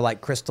Hollywood where they're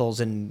like crystals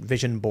and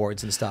vision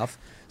boards and stuff.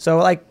 So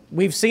like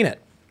we've seen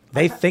it.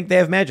 They think they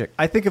have magic.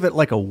 I think of it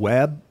like a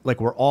web, like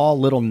we're all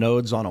little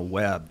nodes on a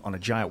web, on a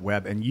giant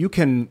web, and you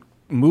can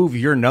move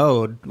your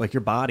node, like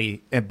your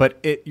body,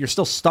 but you're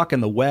still stuck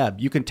in the web.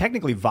 You can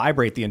technically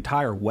vibrate the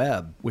entire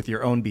web with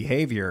your own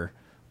behavior,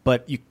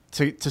 but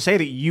to say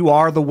that you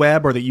are the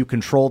web or that you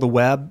control the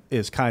web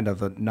is kind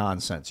of a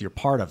nonsense. You're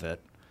part of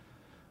it.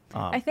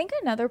 I think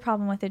another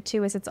problem with it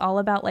too is it's all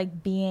about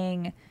like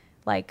being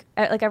like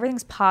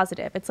everything's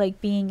positive. It's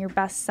like being your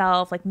best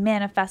self, like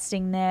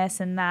manifesting this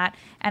and that.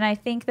 And I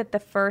think that the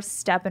first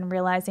step in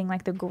realizing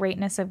like the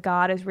greatness of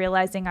God is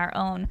realizing our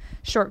own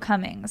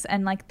shortcomings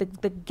and like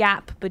the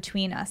gap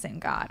between us and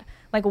God.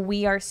 Like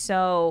we are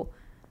so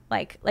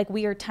like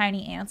we are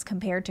tiny ants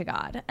compared to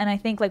God. And I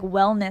think like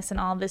wellness and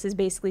all of this is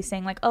basically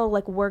saying like, oh,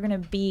 like we're going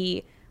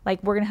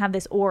to have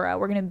this aura.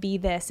 We're going to be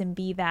this and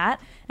be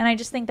that. And I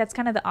just think that's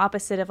kind of the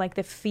opposite of like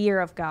the fear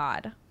of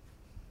God.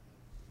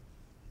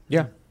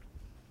 Yeah.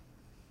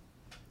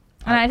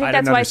 And I think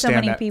that's why so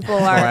many people are.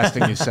 The last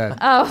thing you said.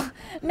 Oh,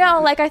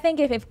 no, like I think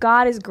if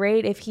God is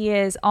great, if he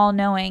is all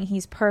knowing,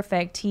 he's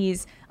perfect,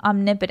 he's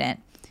omnipotent,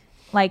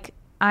 like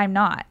I'm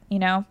not, you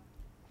know?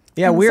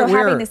 Yeah, and we're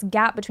having this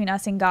gap between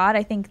us and God,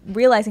 I think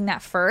realizing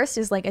that first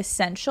is like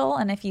essential.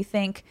 And if you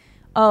think,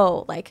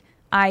 oh, like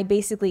I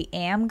basically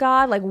am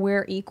God, like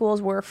we're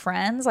equals, we're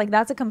friends, like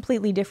that's a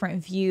completely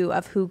different view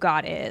of who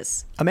God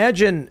is.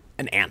 Imagine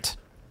an ant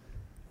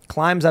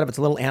climbs out of its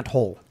little ant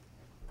hole,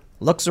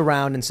 looks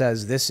around and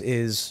says, this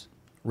is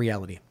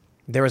reality.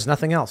 There is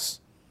nothing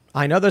else.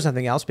 I know there's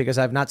nothing else because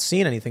I've not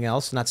seen anything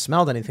else, not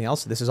smelled anything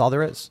else. This is all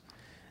there is.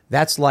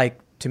 That's like,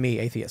 to me,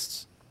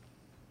 atheists.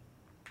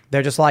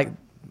 They're just like,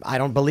 I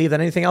don't believe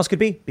that anything else could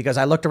be because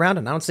I looked around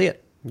and I don't see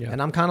it. Yeah.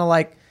 And I'm kind of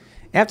like,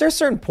 after a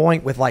certain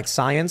point with like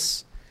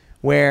science,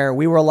 where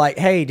we were like,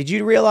 hey, did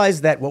you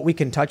realize that what we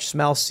can touch,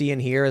 smell, see,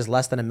 and hear is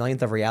less than a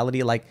millionth of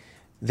reality? Like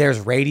there's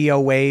radio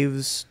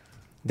waves,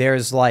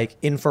 there's like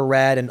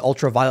infrared and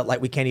ultraviolet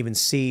light we can't even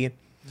see.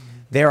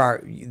 There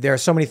are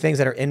so many things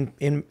that are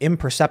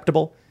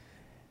imperceptible,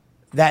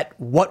 that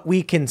what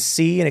we can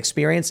see and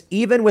experience,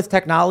 even with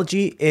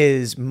technology,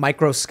 is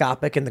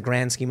microscopic in the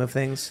grand scheme of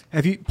things.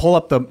 Have you pull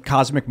up the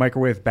cosmic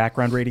microwave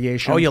background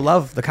radiation? Oh, you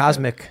love the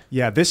cosmic.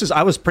 Yeah,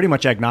 I was pretty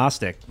much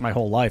agnostic my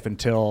whole life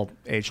until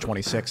age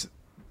 26.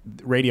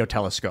 Radio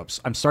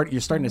telescopes.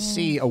 You're starting to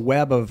see a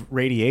web of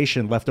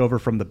radiation left over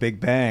from the Big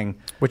Bang.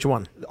 Which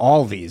one?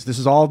 All these. This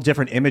is all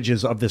different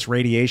images of this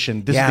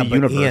radiation. This is the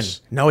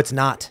universe. Ian, no, it's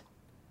not.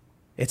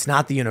 It's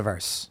not the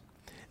universe.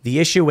 The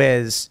issue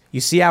is,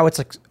 you see how it's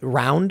like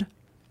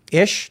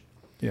round-ish?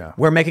 Yeah.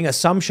 We're making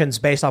assumptions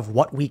based off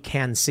what we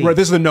can see. Right,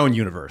 this is the known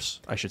universe,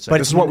 I should say. But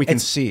this is what we can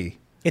see.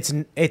 It's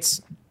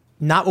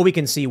not what we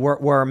can see.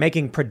 We're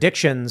making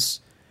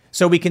predictions.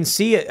 So we can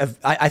see it.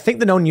 I think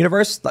the known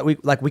universe that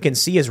we can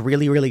see is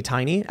really, really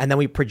tiny, and then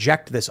we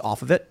project this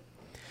off of it.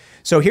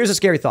 So here's a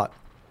scary thought.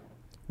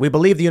 We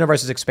believe the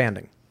universe is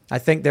expanding. I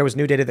think there was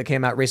new data that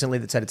came out recently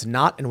that said it's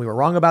not, and we were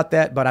wrong about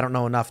that, but I don't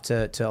know enough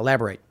to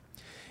elaborate.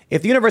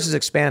 If the universe is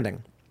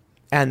expanding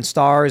and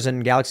stars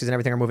and galaxies and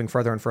everything are moving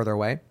further and further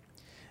away,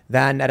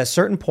 then at a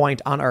certain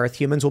point on Earth,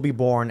 humans will be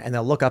born and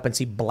they'll look up and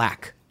see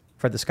black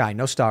for the sky.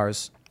 No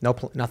stars,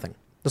 nothing.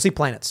 They'll see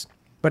planets,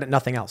 but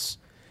nothing else.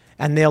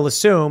 And they'll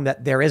assume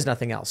that there is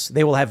nothing else.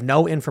 They will have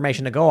no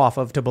information to go off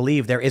of to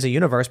believe there is a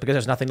universe because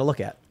there's nothing to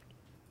look at.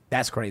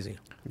 That's crazy.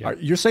 Yeah.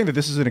 You're saying that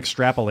this is an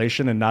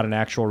extrapolation and not an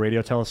actual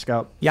radio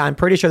telescope? Yeah, I'm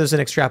pretty sure there's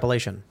an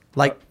extrapolation.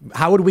 Like,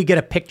 how would we get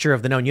a picture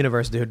of the known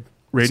universe, dude?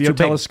 Radio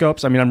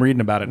telescopes? I mean, I'm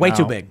reading about it Way now.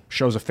 too big.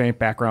 Shows a faint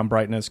background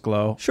brightness,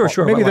 glow. Sure.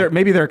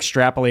 Maybe they're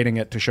extrapolating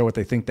it to show what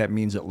they think that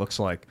means it looks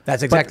like.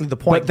 That's exactly the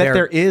point. But that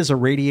there is a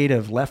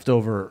radiative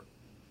leftover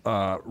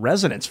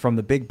resonance from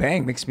the Big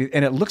Bang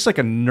and it looks like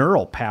a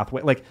neural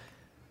pathway. Like,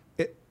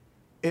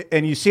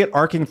 and you see it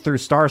arcing through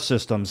star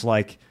systems,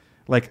 like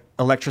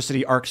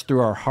electricity arcs through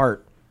our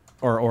heart,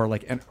 or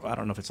like, and I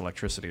don't know if it's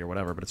electricity or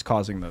whatever, but it's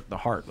causing the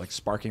heart, like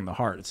sparking the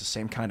heart. It's the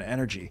same kind of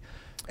energy.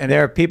 And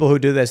there are people who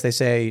do this. They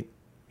say,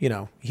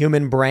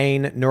 human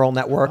brain neural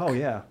network. Oh,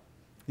 yeah.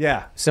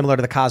 Yeah. Similar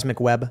to the cosmic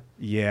web.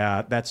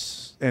 Yeah,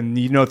 and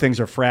things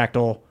are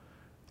fractal.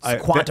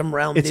 Quantum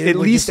realm. It's at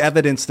least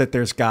evidence that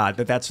there's God,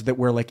 that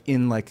we're like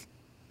in like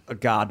a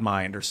God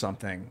mind or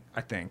something,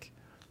 I think.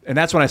 And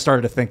that's when I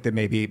started to think that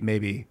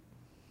maybe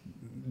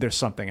there's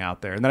something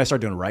out there. And then I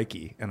started doing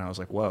Reiki and I was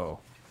like, whoa,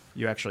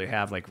 you actually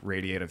have like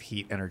radiative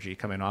heat energy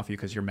coming off you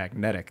because you're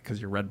magnetic,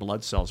 because your red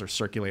blood cells are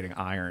circulating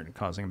iron,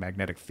 causing a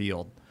magnetic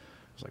field.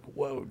 I was like,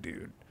 whoa,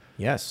 dude.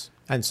 Yes.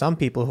 And some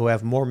people who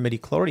have more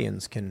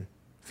midichlorians can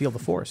feel the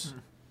force.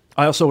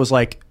 I also was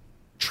like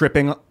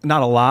tripping,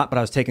 not a lot, but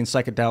I was taking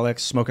psychedelics,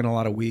 smoking a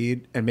lot of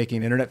weed, and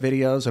making internet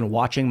videos and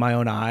watching my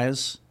own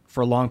eyes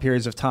for long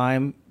periods of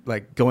time,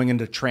 like going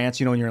into trance,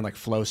 when you're in like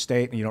flow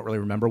state and you don't really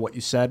remember what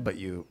you said, but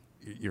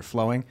you're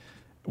flowing.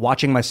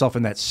 Watching myself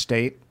in that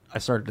state, I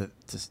started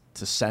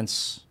to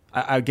sense.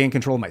 I gained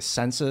control of my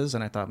senses,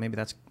 and I thought maybe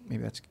that's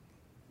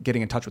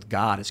getting in touch with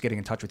God. It's getting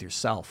in touch with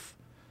yourself,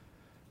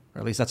 or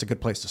at least that's a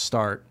good place to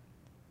start.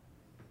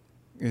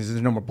 Because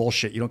there's no more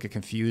bullshit. You don't get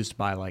confused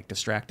by like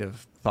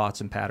distractive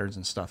thoughts and patterns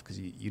and stuff because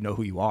you know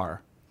who you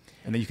are,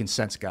 and then you can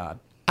sense God.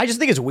 I just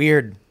think it's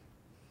weird.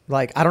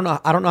 Like, I don't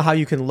know how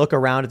you can look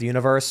around at the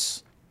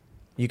universe.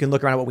 You can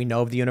look around at what we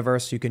know of the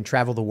universe. You can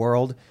travel the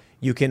world.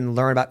 You can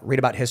read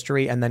about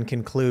history and then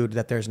conclude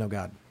that there's no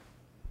God.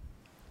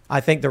 I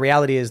think the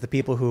reality is the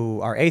people who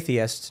are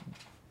atheists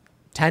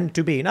tend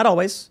to be, not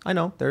always, I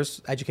know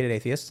there's educated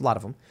atheists, a lot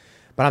of them,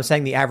 but I'm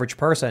saying the average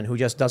person who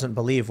just doesn't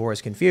believe or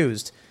is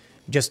confused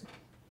just...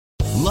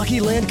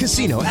 Lucky Land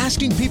Casino,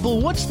 asking people,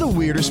 what's the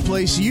weirdest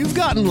place you've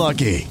gotten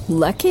lucky?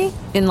 Lucky?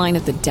 In line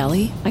at the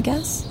deli, I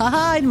guess?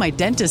 Aha, in my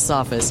dentist's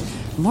office.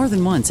 More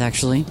than once,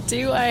 actually.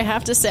 Do I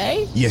have to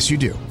say? Yes, you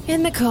do.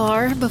 In the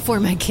car before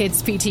my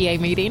kids' PTA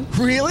meeting.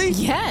 Really?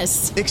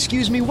 Yes.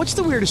 Excuse me, what's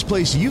the weirdest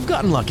place you've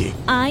gotten lucky?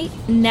 I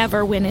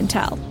never win and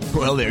tell.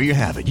 Well, there you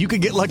have it. You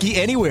can get lucky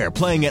anywhere,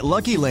 playing at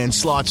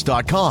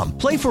LuckyLandSlots.com.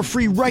 Play for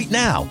free right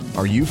now.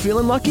 Are you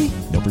feeling lucky?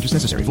 No purchase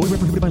necessary. Void where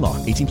prohibited by law.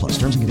 18+.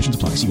 Terms and conditions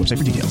apply. See website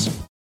for details.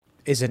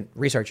 Isn't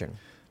researching.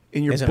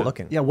 In your isn't book,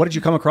 looking. Yeah, what did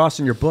you come across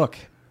in your book?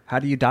 How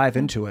do you dive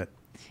into it?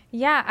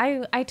 Yeah,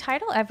 I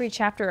title every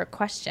chapter a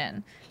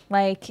question.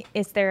 Like,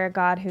 is there a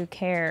God who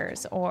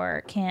cares?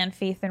 Or can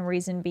faith and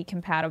reason be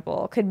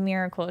compatible? Could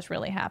miracles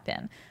really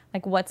happen?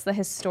 Like, what's the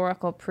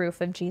historical proof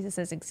of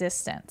Jesus's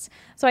existence?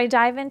 So I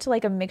dive into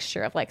like a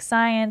mixture of like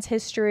science,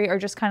 history, or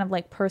just kind of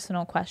like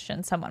personal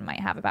questions someone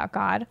might have about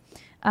God.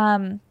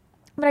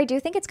 But I do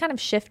think it's kind of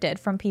shifted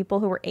from people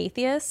who were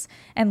atheists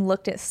and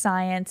looked at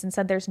science and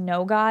said there's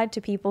no God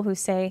to people who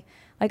say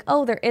like,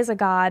 oh, there is a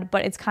God,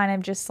 but it's kind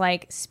of just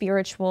like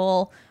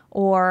spiritual,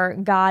 or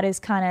God is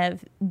kind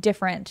of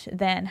different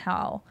than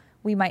how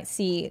we might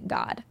see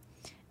God.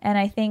 And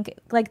I think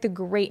like the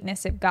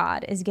greatness of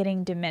God is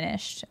getting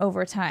diminished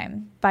over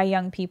time by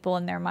young people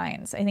in their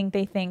minds. I think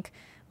they think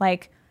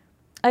like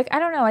I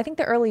don't know, I think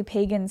the early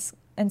pagans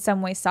in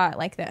some ways saw it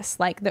like this,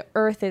 like the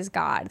earth is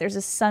God, there's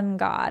a sun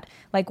God,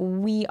 like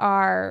we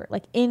are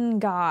like in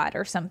God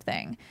or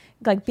something,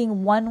 like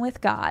being one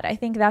with God. I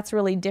think that's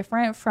really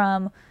different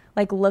from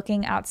like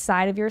looking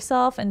outside of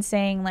yourself and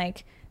saying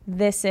like,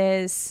 this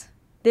is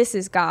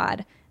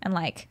God, and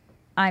like,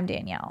 I'm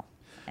Danielle,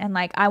 and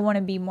like, I want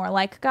to be more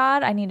like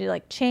God. I need to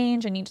like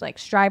change. I need to like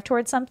strive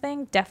towards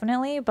something,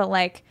 definitely. But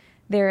like,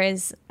 there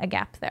is a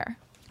gap there.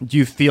 Do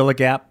you feel a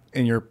gap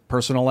in your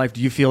personal life?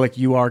 Do you feel like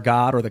you are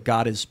God, or that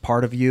God is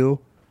part of you?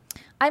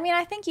 I mean,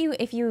 I think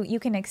if you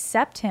can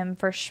accept him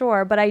for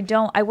sure, but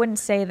I wouldn't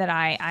say that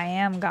I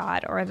am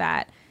God, or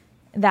that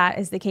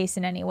is the case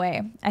in any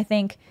way. I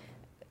think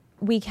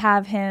we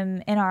have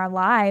him in our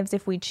lives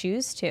if we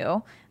choose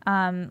to.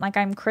 Like,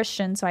 I'm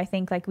Christian, so I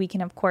think like we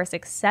can of course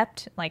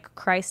accept like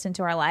Christ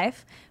into our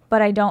life,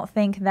 but I don't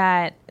think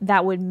that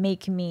would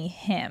make me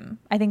him.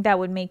 I think that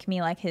would make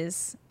me like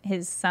his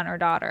son or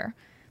daughter.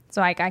 So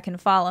like I can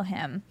follow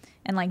him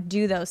and like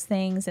do those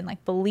things and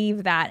like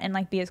believe that and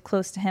like be as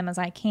close to him as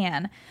I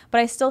can. But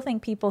I still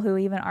think people who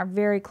even are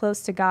very close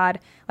to God,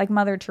 like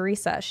Mother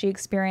Teresa, she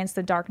experienced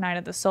the dark night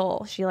of the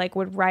soul. She like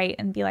would write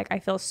and be like, I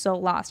feel so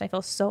lost. I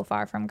feel so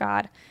far from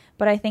God.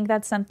 But I think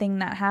that's something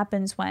that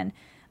happens when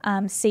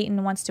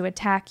Satan wants to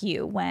attack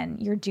you when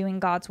you're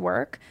doing God's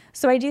work.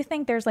 So I do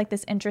think there's like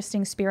this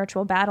interesting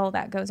spiritual battle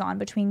that goes on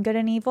between good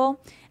and evil.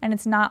 And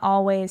it's not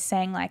always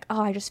saying like, oh,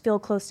 I just feel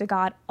close to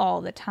God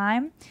all the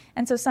time.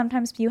 And so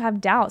sometimes you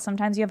have doubt.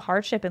 Sometimes you have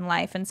hardship in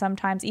life. And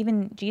sometimes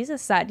even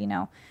Jesus said,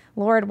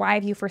 Lord, why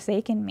have you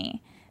forsaken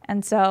me?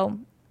 And so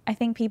I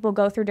think people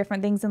go through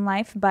different things in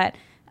life. But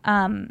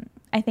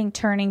I think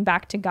turning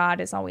back to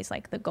God is always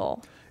like the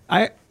goal.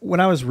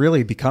 When I was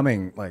really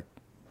becoming like,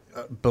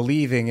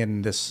 believing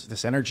in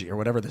this energy or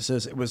whatever this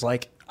is, it was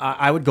like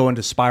I would go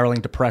into spiraling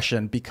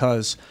depression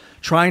because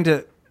trying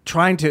to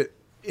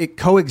it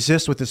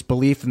coexist with this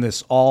belief in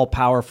this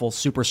all-powerful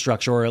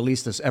superstructure, or at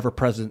least this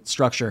ever-present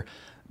structure.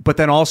 But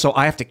then also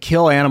I have to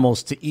kill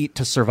animals to eat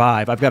to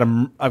survive. I've got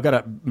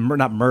to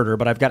not murder,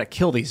 but I've got to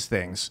kill these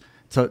things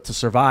to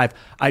survive.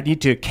 I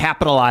need to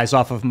capitalize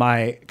off of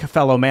my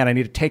fellow man. I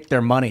need to take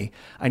their money.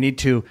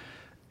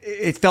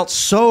 It felt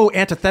so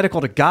antithetical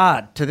to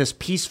God, to this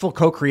peaceful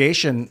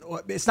co-creation.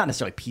 It's not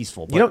necessarily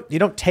peaceful. But You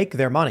don't take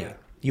their money.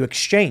 You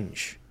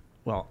exchange.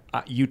 Well,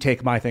 you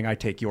take my thing, I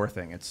take your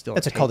thing. It's still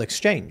called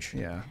exchange.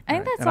 Yeah, I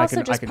think that's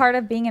also just part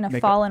of being in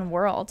a fallen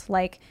world.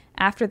 Like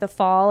after the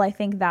fall, I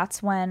think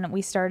that's when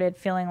we started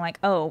feeling like,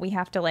 oh, we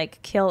have to like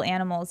kill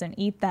animals and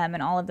eat them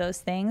and all of those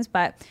things.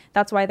 But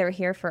that's why they're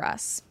here for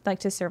us, like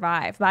to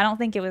survive. But I don't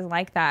think it was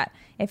like that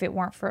if it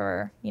weren't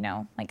for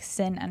like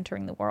sin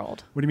entering the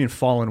world. What do you mean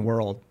fallen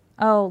world?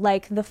 oh,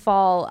 like the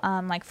fall,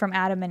 like from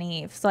Adam and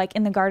Eve. So like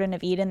in the Garden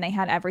of Eden, they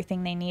had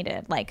everything they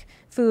needed, like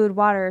food,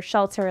 water,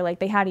 shelter, like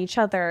they had each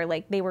other,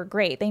 like they were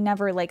great. They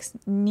never like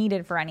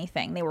needed for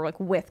anything. They were like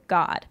with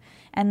God.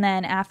 And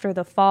then after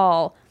the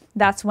fall,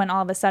 that's when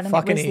all of a sudden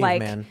Fucking it was Eve,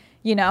 like, man.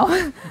 you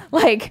know,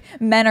 like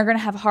men are going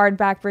to have hard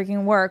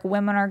backbreaking work.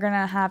 Women are going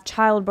to have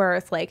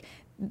childbirth. Like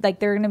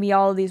there are going to be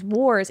all of these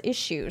wars,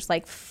 issues,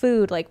 like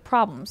food, like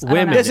problems.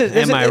 Women,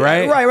 am I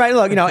right? Right.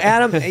 Look,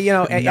 Adam,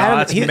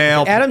 it's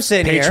male Adam's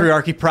sitting here.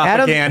 patriarchy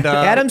propaganda.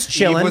 Adam's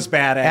chilling. Eve was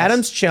badass.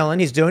 Adam's chilling.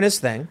 He's doing his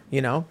thing,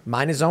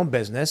 mind his own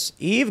business.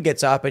 Eve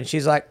gets up and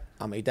she's like,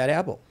 I'm going to eat that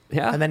apple.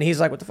 Yeah. And then he's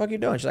like, what the fuck are you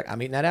doing? She's like,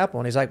 I'm eating that apple.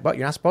 And he's like, but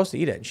you're not supposed to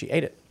eat it. And she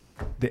ate it.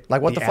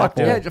 What the fuck,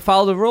 apple, dude? Yeah,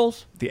 follow the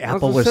rules. The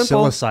apple was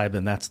simple.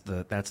 psilocybin.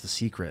 That's the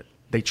secret.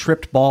 They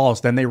tripped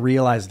balls. Then they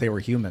realized they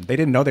were human. They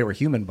didn't know they were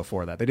human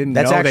before that. They didn't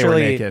know they were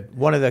naked.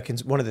 One of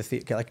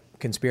the like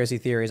conspiracy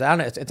theories. I don't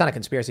know. It's not a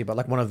conspiracy, but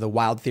like one of the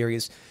wild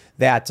theories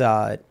that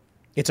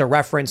it's a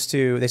reference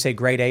to. They say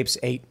great apes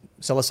ate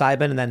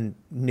psilocybin and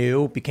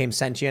then became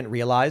sentient,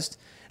 realized,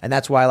 and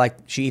that's why like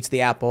she eats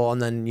the apple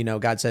and then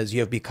God says you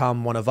have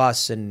become one of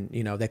us, and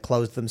they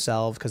clothed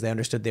themselves because they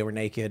understood they were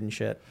naked and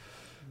shit.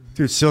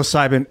 Dude,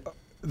 psilocybin.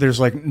 There's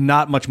like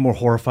not much more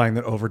horrifying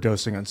than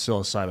overdosing on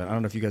psilocybin. I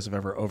don't know if you guys have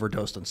ever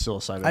overdosed on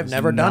psilocybin. I've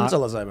never done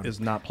psilocybin. It's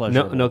not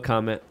pleasurable. No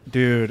comment.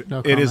 Dude, No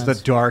it is the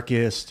comments.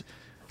 darkest,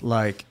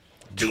 like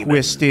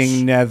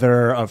twisting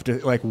nether of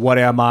like what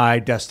am I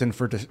destined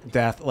for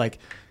death? Like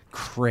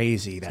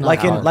crazy. That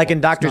Like in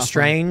Doctor not fun.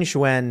 Strange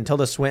when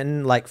Tilda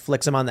Swinton like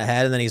flicks him on the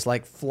head and then he's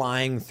like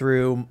flying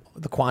through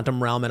the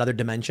quantum realm and other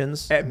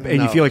dimensions. and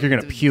you feel like you're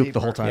gonna puke the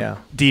whole time. Yeah.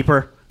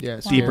 Deeper. Yeah,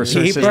 it's Deeper.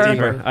 scary. So it says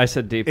Deeper? deeper. I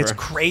said deeper. It's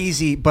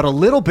crazy, but a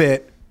little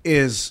bit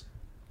is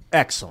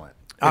excellent,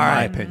 in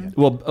my opinion.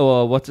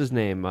 Well, what's his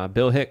name?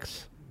 Bill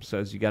Hicks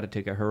says you got to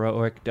take a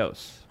heroic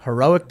dose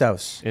Heroic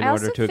dose. in I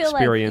order also to feel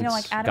experience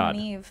like Adam God.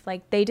 and Eve,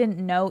 like they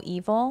didn't know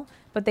evil,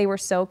 but they were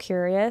so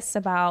curious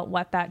about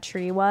what that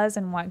tree was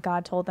and what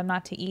God told them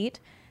not to eat.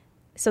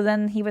 So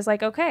then he was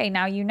like, okay,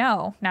 now you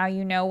know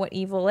what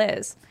evil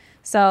is.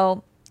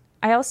 So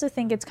I also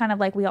think it's kind of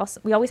like we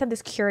always have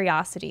this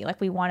curiosity, like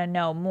we want to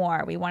know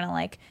more. We want to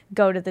like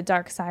go to the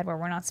dark side where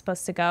we're not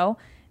supposed to go.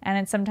 And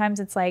then sometimes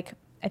it's like,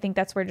 I think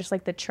that's where just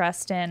like the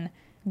trust in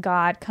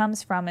God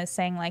comes from, is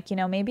saying like,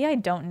 maybe I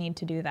don't need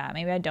to do that.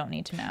 Maybe I don't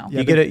need to know.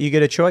 You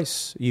get a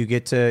choice. You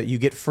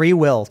get free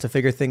will to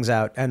figure things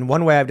out. And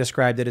one way I've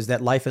described it is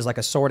that life is like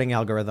a sorting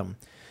algorithm,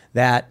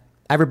 that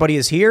everybody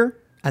is here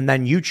and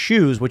then you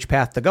choose which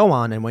path to go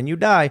on. And when you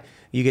die,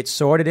 you get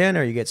sorted in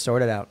or you get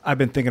sorted out. I've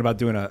been thinking about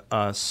doing what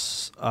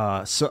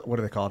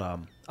do they call it?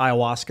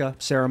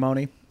 Ayahuasca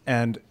ceremony.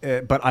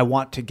 But I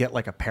want to get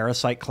like a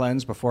parasite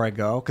cleanse before I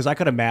go, because I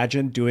could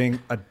imagine doing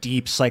a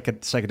deep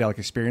psychedelic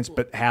experience,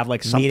 but have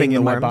like something Meeting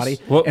in the my worms. body,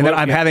 and then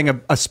I'm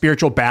having a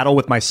spiritual battle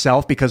with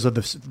myself because of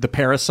the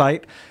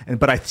parasite,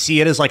 but I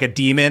see it as like a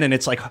demon, and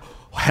it's like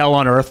hell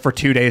on earth for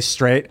 2 days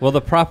straight. Well,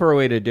 the proper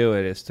way to do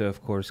it is to,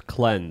 of course,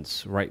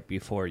 cleanse right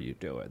before you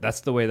do it.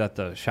 That's the way that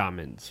the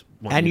shamans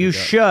want And you you to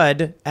do it.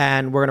 should.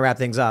 And we're going to wrap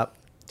things up.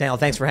 Daniel,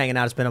 thanks for hanging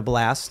out. It's been a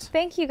blast.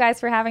 Thank you guys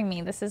for having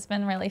me. This has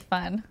been really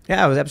fun.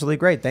 Yeah, it was absolutely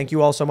great. Thank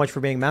you all so much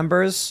for being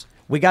members.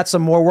 We got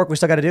some more work we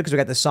still got to do because we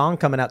got this song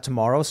coming out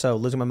tomorrow. So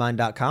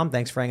losingmymind.com.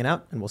 Thanks for hanging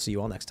out, and we'll see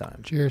you all next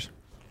time. Cheers.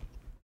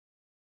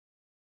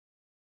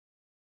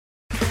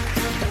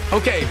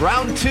 Okay,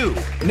 round two.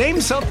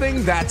 Name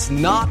something that's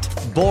not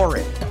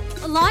boring.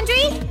 A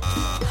laundry?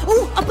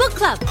 Ooh, a book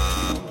club.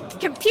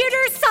 Computer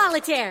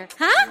solitaire,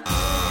 huh?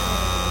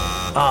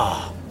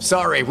 Ah,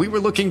 sorry, we were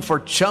looking for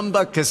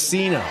Chumba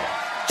Casino.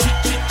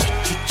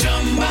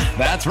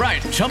 That's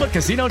right,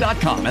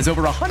 ChumbaCasino.com has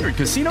over 100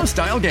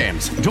 casino-style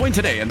games. Join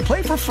today and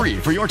play for free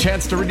for your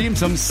chance to redeem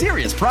some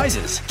serious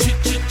prizes.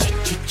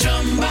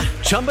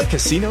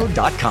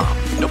 ChumbaCasino.com.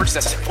 No purchase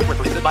necessary. Void where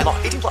prohibited by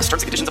law. 18 plus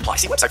terms and conditions apply.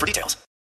 See website for details.